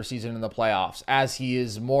regular season in the playoffs, as he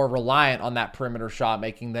is more reliant on that perimeter shot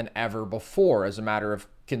making than ever before as a matter of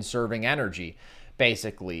conserving energy,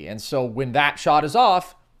 basically. And so when that shot is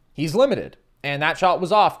off, he's limited. And that shot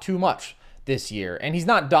was off too much this year. And he's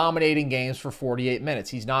not dominating games for 48 minutes.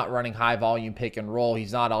 He's not running high volume pick and roll.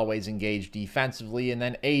 He's not always engaged defensively. And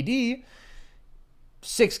then AD,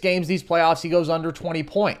 6 games these playoffs, he goes under 20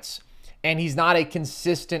 points. And he's not a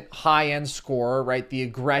consistent high-end scorer, right? The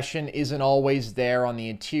aggression isn't always there on the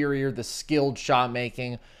interior. The skilled shot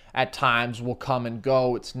making at times will come and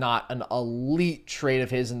go. It's not an elite trait of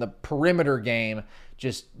his, and the perimeter game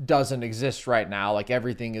just doesn't exist right now. Like,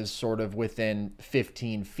 everything is sort of within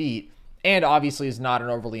 15 feet. And obviously is not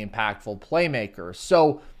an overly impactful playmaker.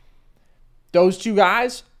 So those two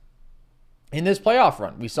guys in this playoff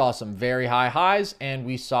run, we saw some very high highs and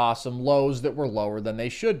we saw some lows that were lower than they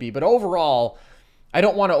should be. But overall, I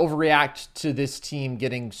don't want to overreact to this team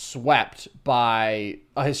getting swept by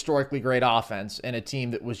a historically great offense and a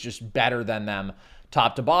team that was just better than them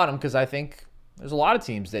top to bottom, because I think there's a lot of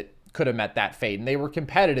teams that could have met that fate, and they were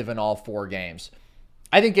competitive in all 4 games.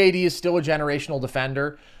 I think AD is still a generational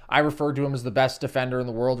defender. I referred to him as the best defender in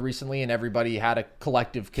the world recently, and everybody had a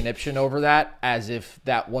collective conniption over that, as if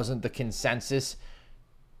that wasn't the consensus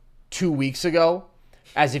 2 weeks ago,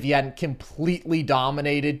 as if he hadn't completely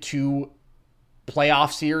dominated 2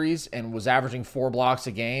 playoff series and was averaging 4 blocks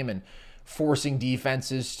a game and forcing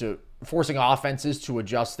offenses to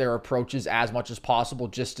adjust their approaches as much as possible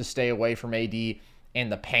just to stay away from AD in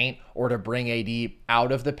the paint or to bring AD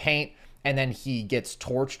out of the paint. And then he gets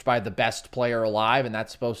torched by the best player alive, and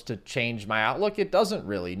that's supposed to change my outlook. It doesn't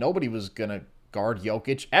really. Nobody was going to guard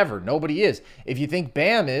Jokic ever. Nobody is. If you think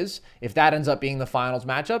Bam is, if that ends up being the finals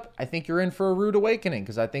matchup, I think you're in for a rude awakening,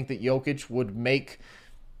 because I think that Jokic would make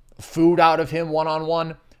food out of him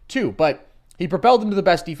one-on-one too. But he propelled him to the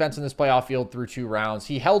best defense in this playoff field through 2 rounds.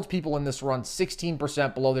 He held people in this run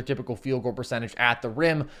 16% below their typical field goal percentage at the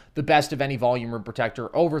rim, the best of any volume rim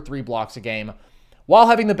protector, over 3 blocks a game, while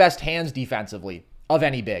having the best hands defensively of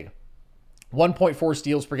any big. 1.4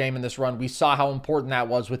 steals per game in this run. We saw how important that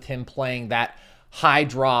was with him playing that high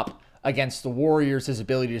drop against the Warriors, his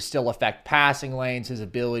ability to still affect passing lanes, his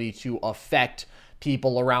ability to affect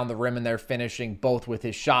people around the rim and their finishing, both with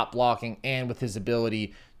his shot blocking and with his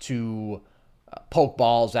ability to poke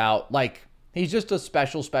balls out. Like, he's just a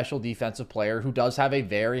special defensive player who does have a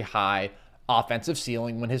very high offensive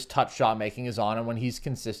ceiling when his touch shot making is on and when he's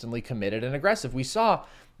consistently committed and aggressive. We saw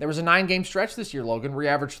there was a 9-game stretch this year, Logan, where he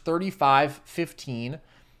averaged 35, 15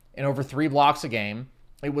 and over 3 blocks a game.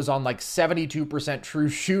 It was on like 72% true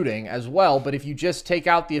shooting as well. But if you just take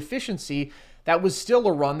out the efficiency, that was still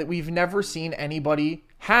a run that we've never seen anybody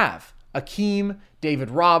have. Akeem, David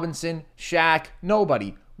Robinson, Shaq,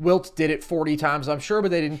 nobody. Wilt did it 40 times, I'm sure, but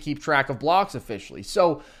they didn't keep track of blocks officially.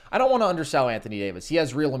 So I don't want to undersell Anthony Davis. He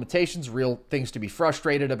has real limitations, real things to be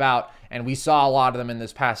frustrated about, and we saw a lot of them in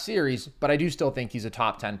this past series, but I do still think he's a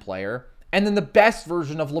top 10 player. And then the best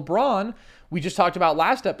version of LeBron, we just talked about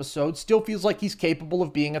last episode, still feels like he's capable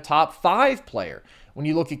of being a top 5 player. When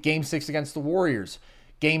you look at Game 6 against the Warriors,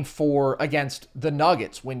 Game 4 against the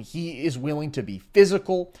Nuggets, when he is willing to be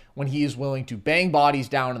physical, when he is willing to bang bodies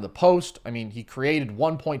down in the post. I mean, he created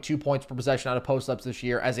 1.2 points per possession out of post-ups this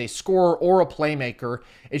year. As a scorer or a playmaker,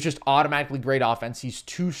 it's just automatically great offense. He's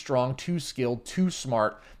too strong, too skilled, too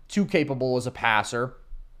smart, too capable as a passer.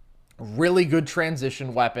 Really good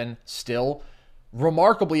transition weapon still.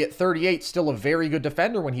 Remarkably, at 38, still a very good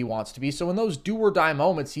defender when he wants to be. So in those do-or-die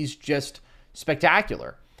moments, he's just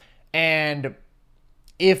spectacular. And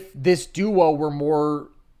if this duo were more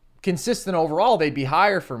consistent overall, they'd be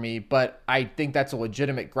higher for me, but I think that's a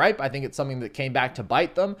legitimate gripe. I think it's something that came back to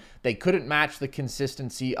bite them. They couldn't match the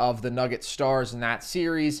consistency of the Nuggets stars in that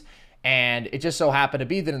series, and it just so happened to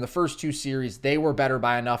be that in the first 2 series, they were better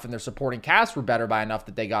by enough and their supporting cast were better by enough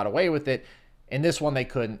that they got away with it. In this one, they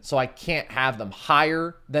couldn't, so I can't have them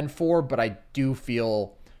higher than 4, but I do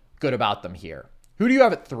feel good about them here. Who do you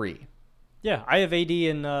have at 3? Yeah, I have AD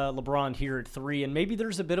and LeBron here at 3, and maybe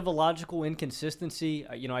there's a bit of a logical inconsistency.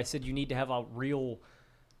 I said you need to have a real,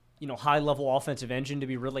 high-level offensive engine to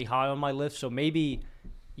be really high on my list, so maybe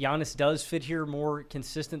Giannis does fit here more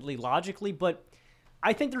consistently logically, but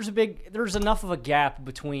I think there's enough of a gap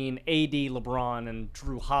between AD, LeBron, and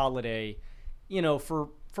Drew Holiday,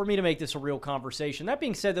 for me to make this a real conversation. That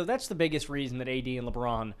being said, though, that's the biggest reason that AD and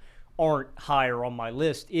LeBron aren't higher on my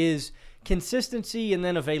list is consistency and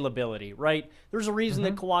then availability, right? There's a reason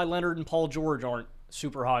that Kawhi Leonard and Paul George aren't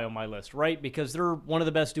super high on my list, right? Because they're one of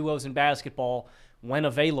the best duos in basketball when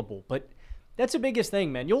available. But that's the biggest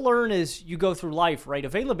thing, man. You'll learn as you go through life, right?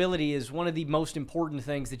 Availability is one of the most important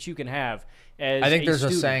things that you can have as I think there's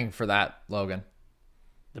student. A saying for that, Logan.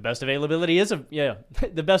 The best availability is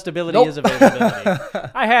the best ability is availability.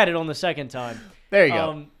 I had it on the second time. There you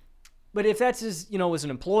go. But if that's as an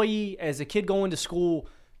employee, as a kid going to school,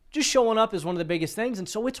 just showing up is one of the biggest things. And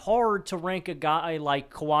so it's hard to rank a guy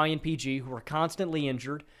like Kawhi and PG, who are constantly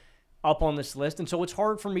injured, up on this list. And so it's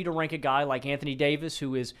hard for me to rank a guy like Anthony Davis,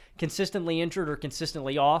 who is consistently injured or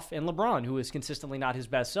consistently off, and LeBron, who is consistently not his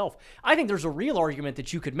best self. I think there's a real argument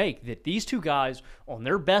that you could make that these two guys, on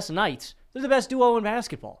their best nights, they're the best duo in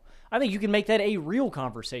basketball. I think you can make that a real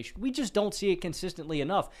conversation. We just don't see it consistently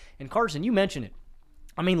enough. And Carson, you mentioned it.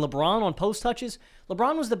 I mean, LeBron on post touches,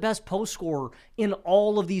 LeBron was the best post scorer in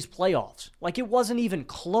all of these playoffs. Like, it wasn't even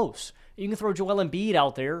close. You can throw Joel Embiid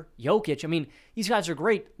out there, Jokic. I mean, these guys are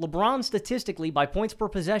great. LeBron, statistically, by points per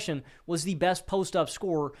possession, was the best post-up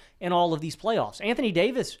scorer in all of these playoffs. Anthony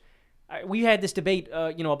Davis, we had this debate,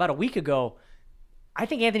 about a week ago. I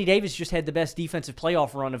think Anthony Davis just had the best defensive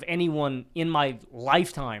playoff run of anyone in my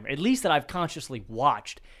lifetime, at least that I've consciously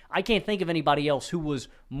watched. I can't think of anybody else who was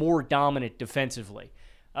more dominant defensively.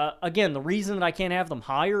 Again, the reason that I can't have them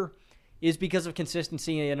higher is because of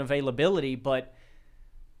consistency and availability, but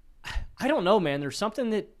I don't know, man. There's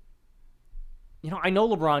something that, I know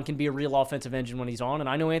LeBron can be a real offensive engine when he's on, and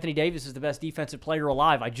I know Anthony Davis is the best defensive player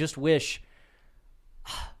alive. I just wish,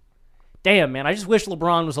 I just wish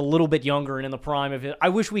LeBron was a little bit younger and in the prime of it. I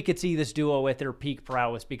wish we could see this duo at their peak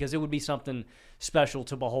prowess, because it would be something special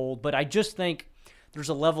to behold. But I just think there's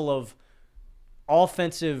a level of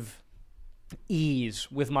offensive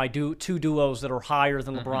ease with my two duos that are higher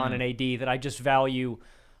than LeBron and AD that I just value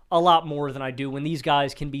a lot more than I do when these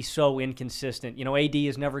guys can be so inconsistent. AD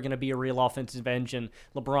is never going to be a real offensive engine.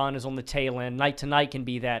 LeBron is on the tail end. Night to night can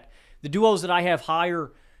be that. The duos that I have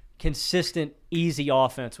higher, consistent, easy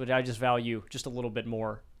offense, which I just value just a little bit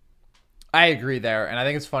more. I agree there, and I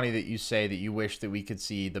think it's funny that you say that you wish that we could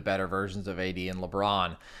see the better versions of AD and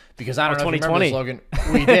LeBron, because I don't know if you remember this, Logan.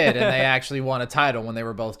 We did, and they actually won a title when they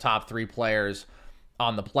were both top 3 players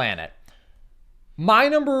on the planet. My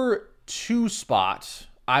number 2 spot,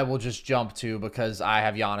 I will just jump to, because I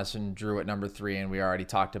have Giannis and Drew at number 3, and we already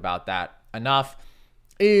talked about that enough,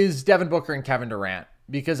 is Devin Booker and Kevin Durant,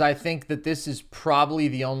 because I think that this is probably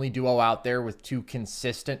the only duo out there with 2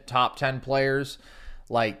 consistent top 10 players.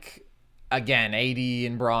 Like, again, AD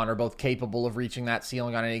and Bron are both capable of reaching that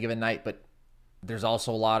ceiling on any given night, but there's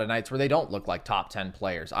also a lot of nights where they don't look like top 10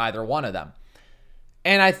 players, either one of them.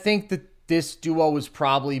 And I think that this duo is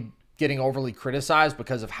probably getting overly criticized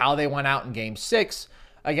because of how they went out in Game 6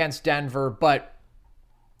 against Denver, but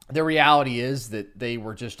the reality is that they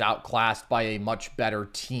were just outclassed by a much better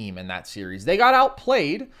team in that series. They got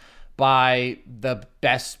outplayed by the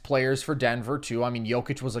best players for Denver, too. I mean,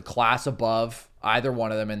 Jokic was a class above either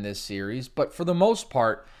one of them in this series, but for the most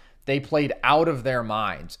part, they played out of their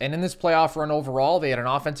minds. And in this playoff run overall, they had an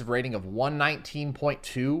offensive rating of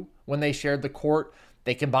 119.2 when they shared the court.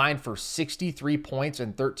 They combined for 63 points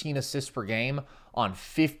and 13 assists per game on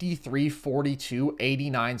 53, 42,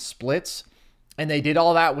 89 splits. And they did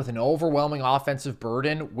all that with an overwhelming offensive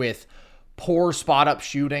burden, with poor spot-up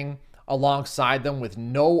shooting alongside them, with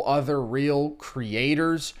no other real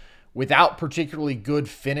creators, without particularly good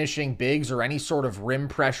finishing bigs or any sort of rim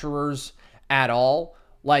pressurers at all.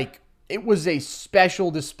 Like, it was a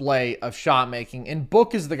special display of shot making, and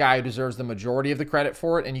Book is the guy who deserves the majority of the credit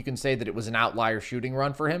for it, and you can say that it was an outlier shooting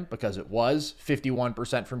run for him, because it was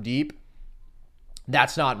 51% from deep.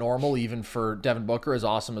 That's not normal, even for Devin Booker, as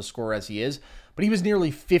awesome a scorer as he is, but he was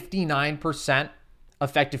nearly 59%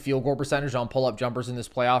 effective field goal percentage on pull-up jumpers in this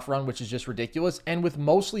playoff run, which is just ridiculous, and with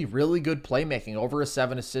mostly really good playmaking, over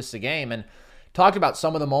 7 assists a game. And talked about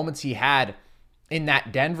some of the moments he had in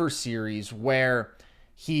that Denver series where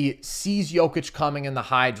he sees Jokic coming in the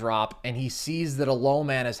high drop, and he sees that a low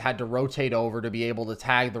man has had to rotate over to be able to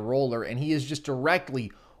tag the roller, and he is just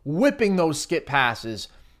directly whipping those skip passes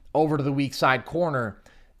over to the weak side corner.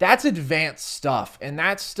 That's advanced stuff, and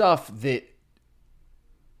that's stuff that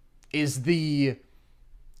is the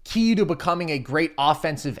key to becoming a great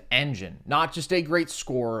offensive engine. Not just a great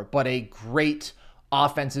scorer, but a great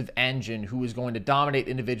offensive engine who is going to dominate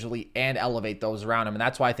individually and elevate those around him. And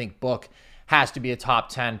that's why I think Book has to be a top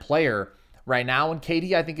 10 player right now. And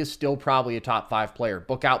KD, I think, is still probably a top 5 player.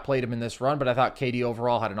 Book outplayed him in this run, but I thought KD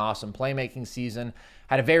overall had an awesome playmaking season,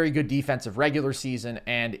 had a very good defensive regular season,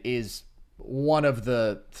 and is one of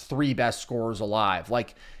the 3 best scorers alive.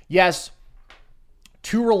 Like, yes,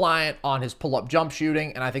 too reliant on his pull-up jump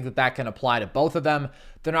shooting, and I think that can apply to both of them.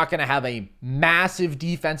 They're not going to have a massive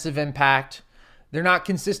defensive impact. They're not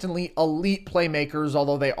consistently elite playmakers,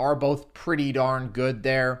 although they are both pretty darn good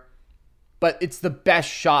there. But it's the best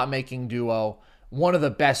shot-making duo, one of the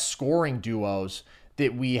best scoring duos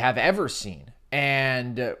that we have ever seen.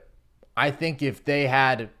 And I think if they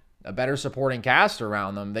had a better supporting cast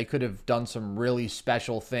around them, they could have done some really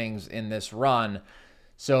special things in this run.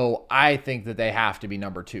 So I think that they have to be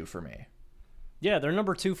number 2 for me. Yeah, they're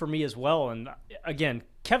number 2 for me as well. And again,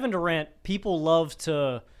 Kevin Durant, people love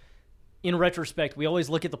to, in retrospect, we always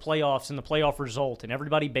look at the playoffs and the playoff result, and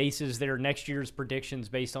everybody bases their next year's predictions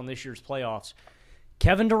based on this year's playoffs.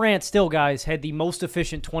 Kevin Durant still, guys, had the most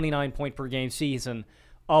efficient 29-point-per-game season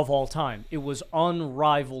of all time. It was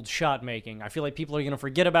unrivaled shot making. I feel like people are going to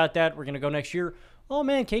forget about that. We're going to go next year, oh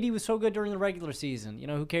man, KD was so good during the regular season.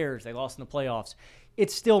 Who cares? They lost in the playoffs. It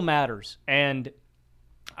still matters. And,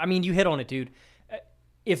 I mean, you hit on it, dude.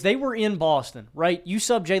 If they were in Boston, right, you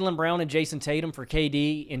sub Jaylen Brown and Jason Tatum for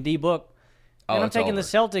KD and D-Book, and I'm taking the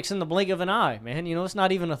Celtics in the blink of an eye, man. It's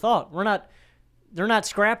not even a thought. They're not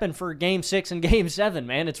scrapping for Game 6 and Game 7,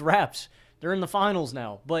 man. It's wraps. They're in the finals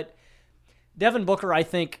now. But Devin Booker, I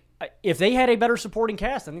think, if they had a better supporting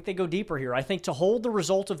cast, I think they go deeper here. I think to hold the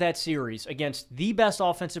result of that series against the best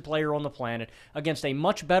offensive player on the planet, against a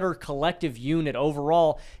much better collective unit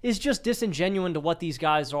overall, is just disingenuous to what these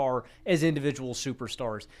guys are as individual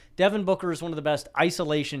superstars. Devin Booker is one of the best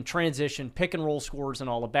isolation, transition, pick-and-roll scorers in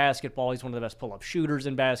all of basketball. He's one of the best pull-up shooters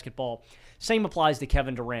in basketball. Same applies to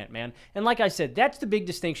Kevin Durant, man. And like I said, that's the big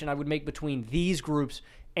distinction I would make between these groups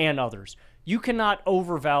and others. You cannot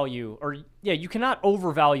overvalue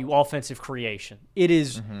offensive creation. It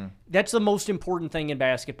is that's the most important thing in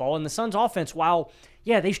basketball. And the Suns' offense, while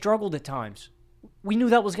they struggled at times, we knew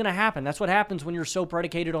that was going to happen. That's what happens when you're so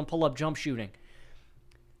predicated on pull-up jump shooting.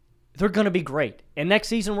 They're going to be great. And next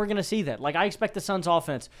season, we're going to see that. Like, I expect the Suns'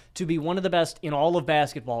 offense to be one of the best in all of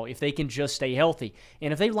basketball if they can just stay healthy.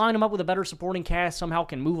 And if they line them up with a better supporting cast, somehow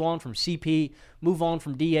can move on from CP, move on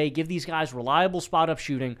from DA, give these guys reliable spot-up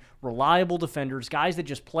shooting, reliable defenders, guys that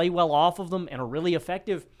just play well off of them and are really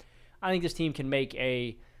effective, I think this team can make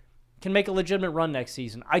a legitimate run next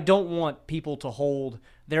season. I don't want people to hold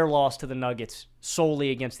their loss to the Nuggets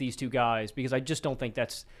solely against these two guys because I just don't think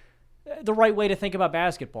that's the right way to think about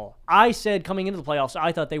basketball. I said coming into the playoffs,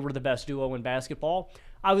 I thought they were the best duo in basketball.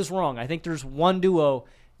 I was wrong. I think there's one duo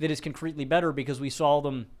that is concretely better because we saw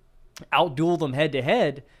them outduel them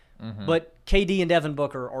head-to-head, but KD and Devin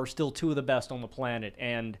Booker are still two of the best on the planet.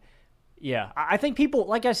 And, yeah, I think people,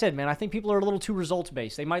 like I said, man, I think people are a little too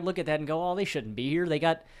results-based. They might look at that and go, oh, they shouldn't be here. They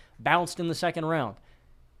got bounced in the second round.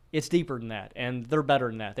 It's deeper than that, and they're better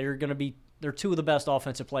than that. They're two of the best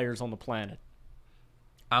offensive players on the planet.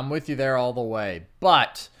 I'm with you there all the way.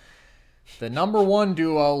 But the number 1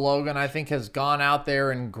 duo, Logan, I think has gone out there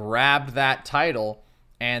and grabbed that title,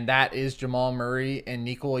 and that is Jamal Murray and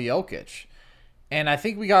Nikola Jokic. And I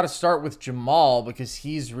think we got to start with Jamal because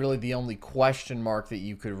he's really the only question mark that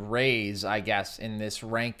you could raise, I guess, in this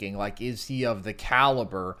ranking. Like, is he of the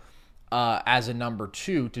caliber as a number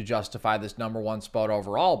 2 to justify this number 1 spot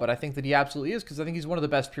overall? But I think that he absolutely is because I think he's one of the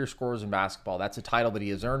best pure scorers in basketball. That's a title that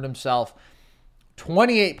he has earned himself.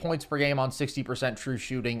 28 points per game on 60% true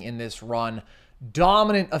shooting in this run.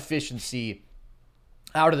 Dominant efficiency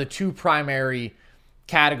out of the 2 primary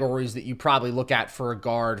categories that you probably look at for a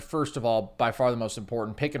guard. First of all, by far the most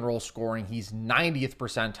important, pick and roll scoring. He's 90th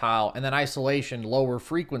percentile. And then isolation, lower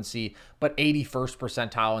frequency, but 81st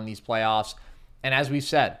percentile in these playoffs. And as we've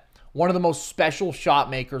said, one of the most special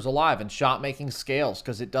shot makers alive and shot making scales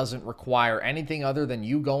because it doesn't require anything other than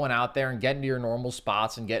you going out there and getting to your normal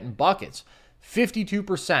spots and getting buckets.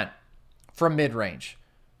 52% from mid-range,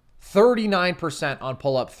 39% on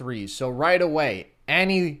pull-up threes. So right away,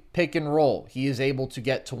 any pick and roll, he is able to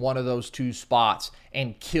get to one of those 2 spots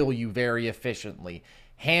and kill you very efficiently.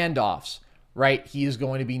 Handoffs, right? He is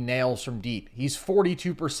going to be nails from deep. He's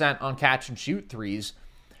 42% on catch and shoot threes.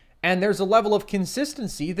 And there's a level of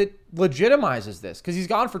consistency that legitimizes this because he's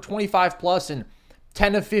gone for 25 plus in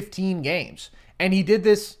 10 of 15 games. And he did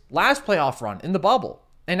this last playoff run in the bubble.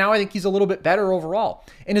 And now I think he's a little bit better overall.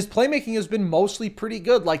 And his playmaking has been mostly pretty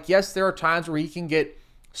good. Like, yes, there are times where he can get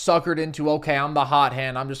suckered into, okay, I'm the hot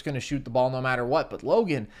hand. I'm just going to shoot the ball no matter what. But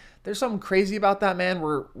Logan, there's something crazy about that man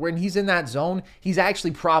where when he's in that zone, he's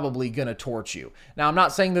actually probably going to torch you. Now, I'm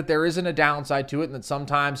not saying that there isn't a downside to it and that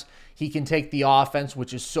sometimes he can take the offense,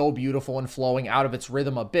 which is so beautiful and flowing, out of its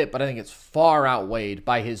rhythm a bit. But I think it's far outweighed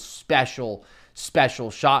by his special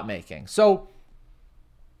shot making. So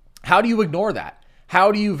how do you ignore that?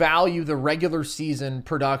 How do you value the regular season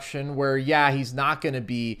production where, he's not going to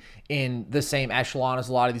be in the same echelon as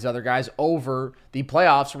a lot of these other guys over the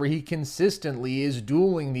playoffs where he consistently is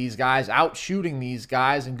dueling these guys, out shooting these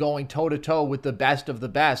guys, and going toe-to-toe with the best of the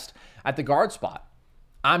best at the guard spot?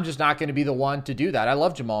 I'm just not going to be the one to do that. I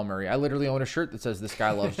love Jamal Murray. I literally own a shirt that says this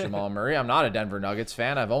guy loves Jamal Murray. I'm not a Denver Nuggets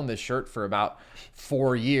fan. I've owned this shirt for about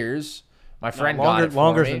 4 years. My friend got it for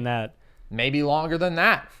longer me. than that. Maybe longer than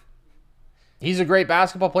that. He's a great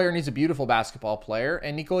basketball player, and he's a beautiful basketball player,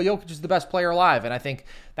 and Nikola Jokic is the best player alive, and I think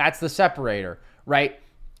that's the separator, right?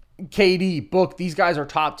 KD, Book, these guys are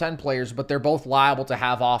top 10 players, but they're both liable to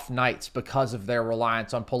have off nights because of their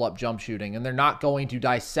reliance on pull-up jump shooting, and they're not going to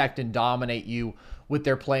dissect and dominate you with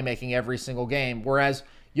their playmaking every single game, whereas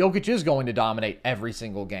Jokic is going to dominate every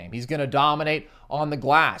single game. He's going to dominate on the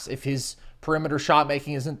glass. If his perimeter shot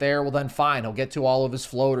making isn't there, well then fine. He'll get to all of his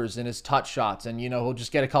floaters and his touch shots, and he'll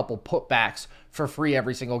just get a couple putbacks for free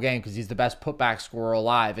every single game because he's the best putback scorer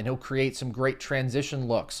alive, and he'll create some great transition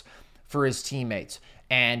looks for his teammates,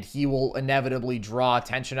 and he will inevitably draw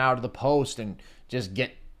attention out of the post and just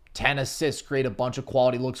get 10 assists, create a bunch of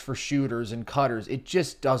quality looks for shooters and cutters. It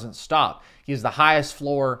just doesn't stop. He has the highest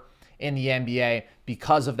floor in the NBA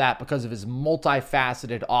because of that, because of his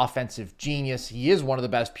multifaceted offensive genius. He is one of the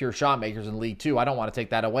best pure shot makers in the league too. I don't want to take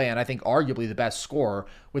that away. And I think arguably the best scorer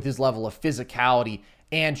with his level of physicality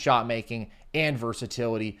and shot making and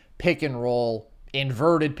versatility, pick and roll,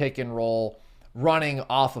 inverted pick and roll, running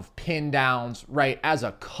off of pin downs, right? As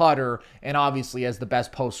a cutter, and obviously as the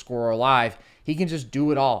best post scorer alive, he can just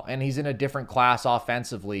do it all. And he's in a different class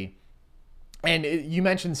offensively. And you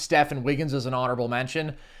mentioned Steph and Wiggins as an honorable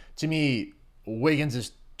mention. To me, Wiggins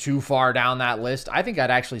is too far down that list. I think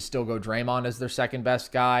I'd actually still go Draymond as their second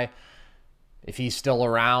best guy if he's still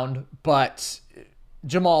around. But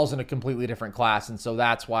Jamal's in a completely different class, and so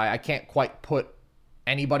that's why I can't quite put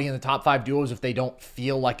anybody in the top 5 duos if they don't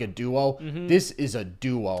feel like a duo. This is a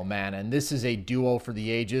duo, man, and this is a duo for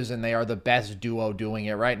the ages, and they are the best duo doing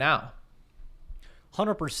it right now.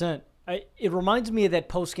 100%. It reminds me of that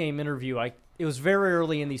post-game interview. It was very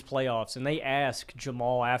early in these playoffs, and they asked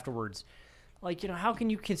Jamal afterwards, how can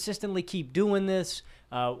you consistently keep doing this?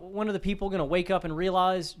 When are the people going to wake up and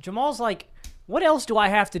realize? Jamal's like, what else do I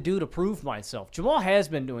have to do to prove myself? Jamal has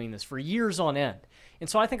been doing this for years on end. And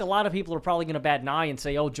so I think a lot of people are probably going to bat an eye and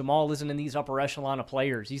say, oh, Jamal isn't in these upper echelon of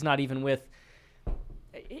players. He's not even with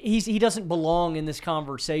 – he doesn't belong in this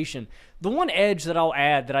conversation. The one edge that I'll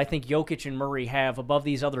add that I think Jokic and Murray have above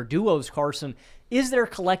these other duos, Carson, is their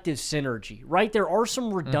collective synergy, right? There are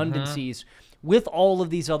some redundancies with all of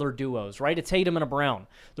these other duos, right? It's Tatum and a Brown.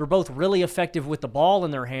 They're both really effective with the ball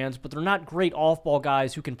in their hands, but they're not great off-ball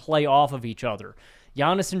guys who can play off of each other.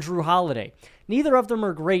 Giannis and Drew Holiday. Neither of them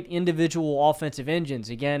are great individual offensive engines,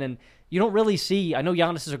 again, and you don't really see, I know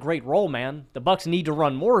Giannis is a great role man. The Bucks need to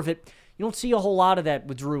run more of it. You don't see a whole lot of that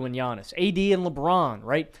with Drew and Giannis. AD and LeBron,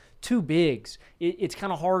 right? Two bigs. It's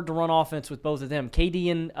kind of hard to run offense with both of them.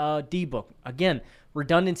 KD and D-Book. Again,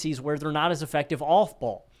 redundancies where they're not as effective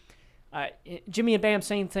off-ball. Jimmy and Bam,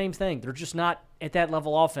 same thing. They're just not at that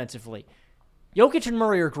level offensively. Jokic and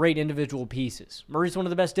Murray are great individual pieces. Murray's one of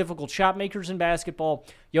the best difficult shot makers in basketball.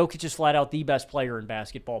 Jokic is flat out the best player in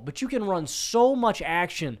basketball. But you can run so much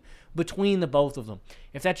action between the both of them.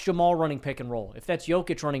 If that's Jamal running pick and roll, if that's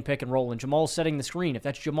Jokic running pick and roll and Jamal setting the screen, if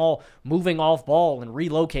that's Jamal moving off ball and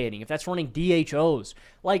relocating, if that's running DHOs,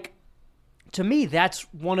 to me, that's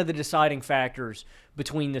one of the deciding factors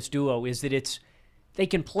between this duo is that they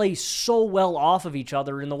can play so well off of each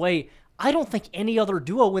other in the way I don't think any other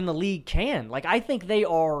duo in the league can. I think they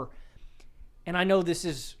are, and I know this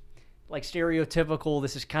is stereotypical,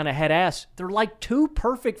 this is kind of head-ass, they're like two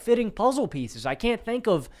perfect fitting puzzle pieces. I can't think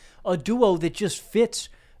of a duo that just fits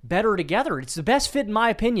better together. It's the best fit in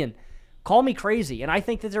my opinion. Call me crazy, and I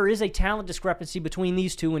think that there is a talent discrepancy between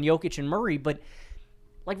these two and Jokic and Murray, but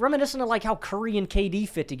reminiscent of how Curry and KD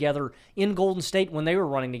fit together in Golden State when they were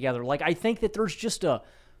running together. I think that there's just a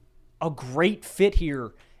great fit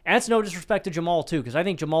here. And that's no disrespect to Jamal, too, because I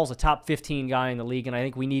think Jamal's a top 15 guy in the league, and I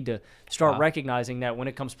think we need to start recognizing that when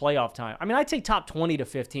it comes playoff time. I mean, I'd say top 20 to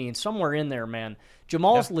 15, somewhere in there, man.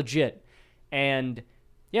 Jamal's legit. And,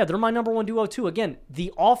 yeah, they're my number one duo, too. Again,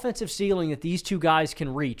 the offensive ceiling that these two guys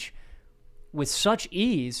can reach with such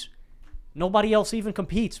ease, nobody else even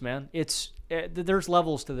competes, man. There's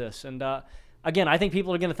levels to this. And, again, I think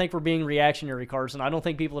people are going to think we're being reactionary, Carson. I don't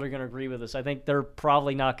think people are going to agree with us. I think they're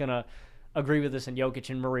probably not going to agree with this, and Jokic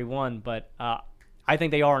and Murray won, but I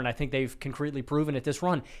think they are, and I think they've concretely proven it this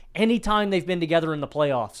run. Anytime they've been together in the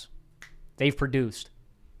playoffs, they've produced.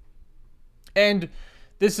 And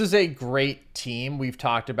this is a great team we've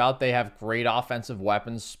talked about. They have great offensive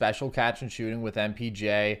weapons, special catch and shooting with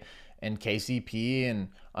MPJ and KCP, and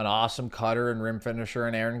an awesome cutter and rim finisher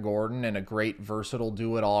in Aaron Gordon, and a great versatile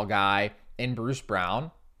do-it-all guy in Bruce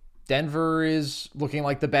Brown. Denver is looking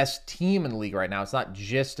like the best team in the league right now. It's not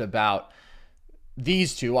just about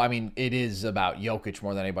these two. I mean, it is about Jokic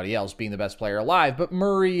more than anybody else being the best player alive, but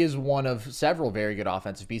Murray is one of several very good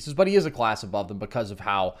offensive pieces, but he is a class above them because of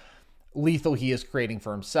how lethal he is creating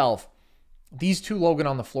for himself these two, Logan,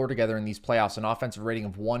 on the floor together in these playoffs, an offensive rating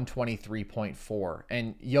of 123.4.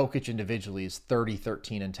 And Jokic individually is 30,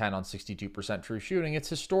 13, and 10 on 62% true shooting. It's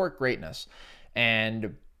historic greatness.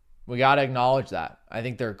 And we got to acknowledge that. I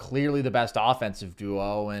think they're clearly the best offensive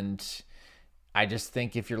duo. And I just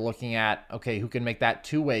think if you're looking at, okay, who can make that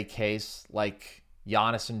two-way case, like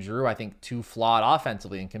Giannis and Drew, I think too flawed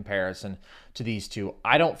offensively in comparison to these two.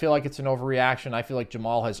 I don't feel like it's an overreaction. I feel like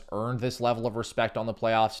Jamal has earned this level of respect on the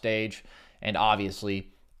playoff stage, and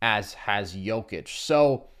obviously, as has Jokic.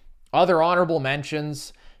 So, other honorable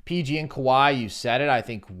mentions, PG and Kawhi, you said it, I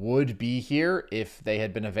think would be here if they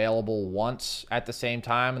had been available once at the same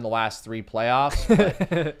time in the last 3 playoffs.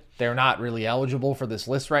 But they're not really eligible for this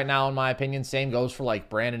list right now, in my opinion. Same goes for like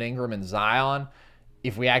Brandon Ingram and Zion.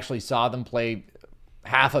 If we actually saw them play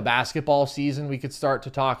half a basketball season, we could start to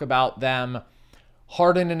talk about them.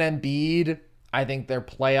 Harden and Embiid, I think their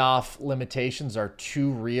playoff limitations are too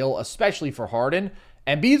real, especially for Harden.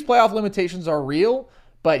 Embiid's playoff limitations are real,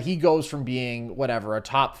 but he goes from being, a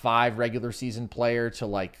top 5 regular season player to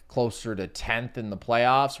like closer to 10th in the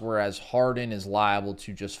playoffs, whereas Harden is liable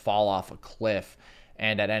to just fall off a cliff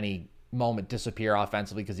and at any moment disappear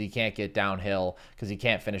offensively because he can't get downhill, because he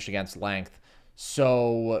can't finish against length.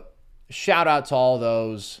 So shout out to all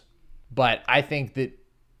those, but I think that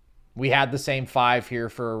we had the same 5 here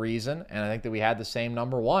for a reason, and I think that we had the same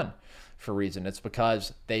number 1 for a reason. It's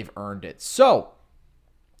because they've earned it. So,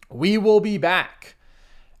 we will be back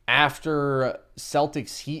after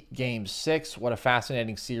Celtics Heat Game 6. What a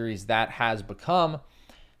fascinating series that has become.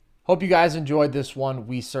 Hope you guys enjoyed this one.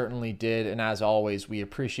 We certainly did, and as always, we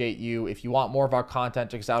appreciate you. If you want more of our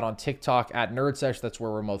content, check us out on TikTok at NerdSesh. That's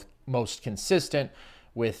where we're most consistent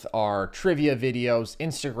with our trivia videos.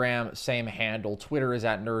 Instagram, same handle. Twitter is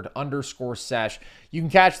at nerd_sesh. You can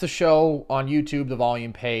catch the show on YouTube, the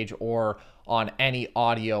volume page, or on any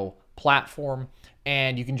audio platform.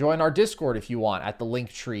 And you can join our Discord if you want at the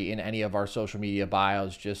link tree in any of our social media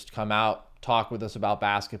bios. Just come out, talk with us about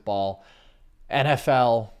basketball,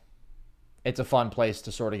 NFL. It's a fun place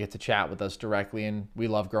to sort of get to chat with us directly, and we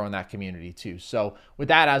love growing that community too. So with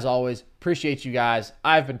that, as always, appreciate you guys.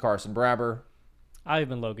 I've been Carson Breber. I've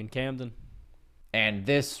been Logan Camden. And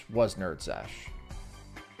this was Nerd Sesh.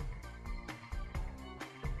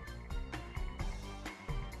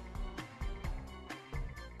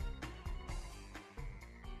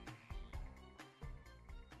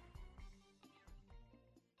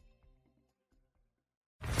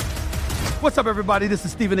 What's up, everybody? This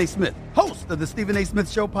is Stephen A. Smith, host of the Stephen A. Smith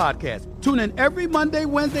Show podcast. Tune in every Monday,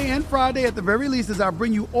 Wednesday, and Friday at the very least as I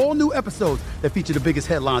bring you all new episodes that feature the biggest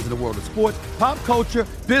headlines in the world of sports, pop culture,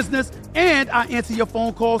 business, and I answer your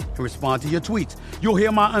phone calls and respond to your tweets. You'll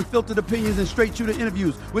hear my unfiltered opinions and straight-shooter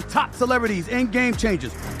interviews with top celebrities and game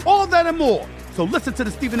changers. All of that and more. So listen to the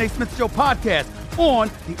Stephen A. Smith Show podcast on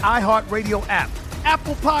the iHeartRadio app,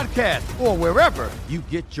 Apple Podcasts, or wherever you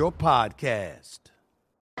get your podcast.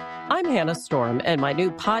 I'm Hannah Storm, and my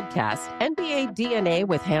new podcast, NBA DNA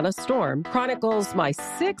with Hannah Storm, chronicles my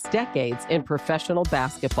 6 decades in professional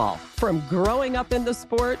basketball. From growing up in the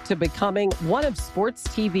sport to becoming one of sports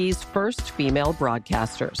TV's first female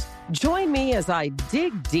broadcasters. Join me as I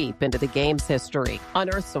dig deep into the game's history,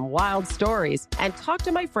 unearth some wild stories, and talk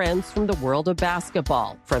to my friends from the world of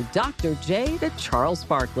basketball, from Dr. J to Charles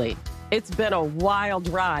Barkley. It's been a wild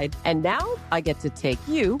ride, and now I get to take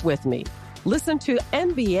you with me. Listen to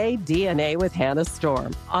NBA DNA with Hannah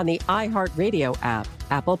Storm on the iHeartRadio app,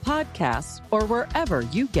 Apple Podcasts, or wherever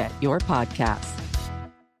you get your podcasts.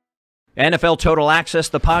 NFL Total Access,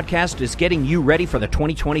 the podcast, is getting you ready for the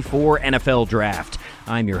 2024 NFL Draft.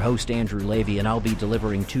 I'm your host, Andrew Levy, and I'll be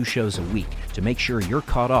delivering 2 shows a week to make sure you're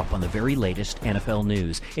caught up on the very latest NFL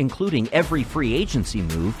news, including every free agency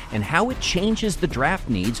move and how it changes the draft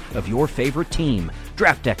needs of your favorite team.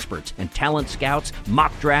 Draft experts and talent scouts,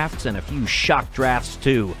 mock drafts, and a few shock drafts,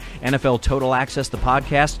 too. NFL Total Access, the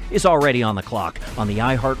podcast, is already on the clock on the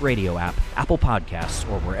iHeartRadio app, Apple Podcasts,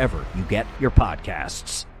 or wherever you get your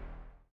podcasts.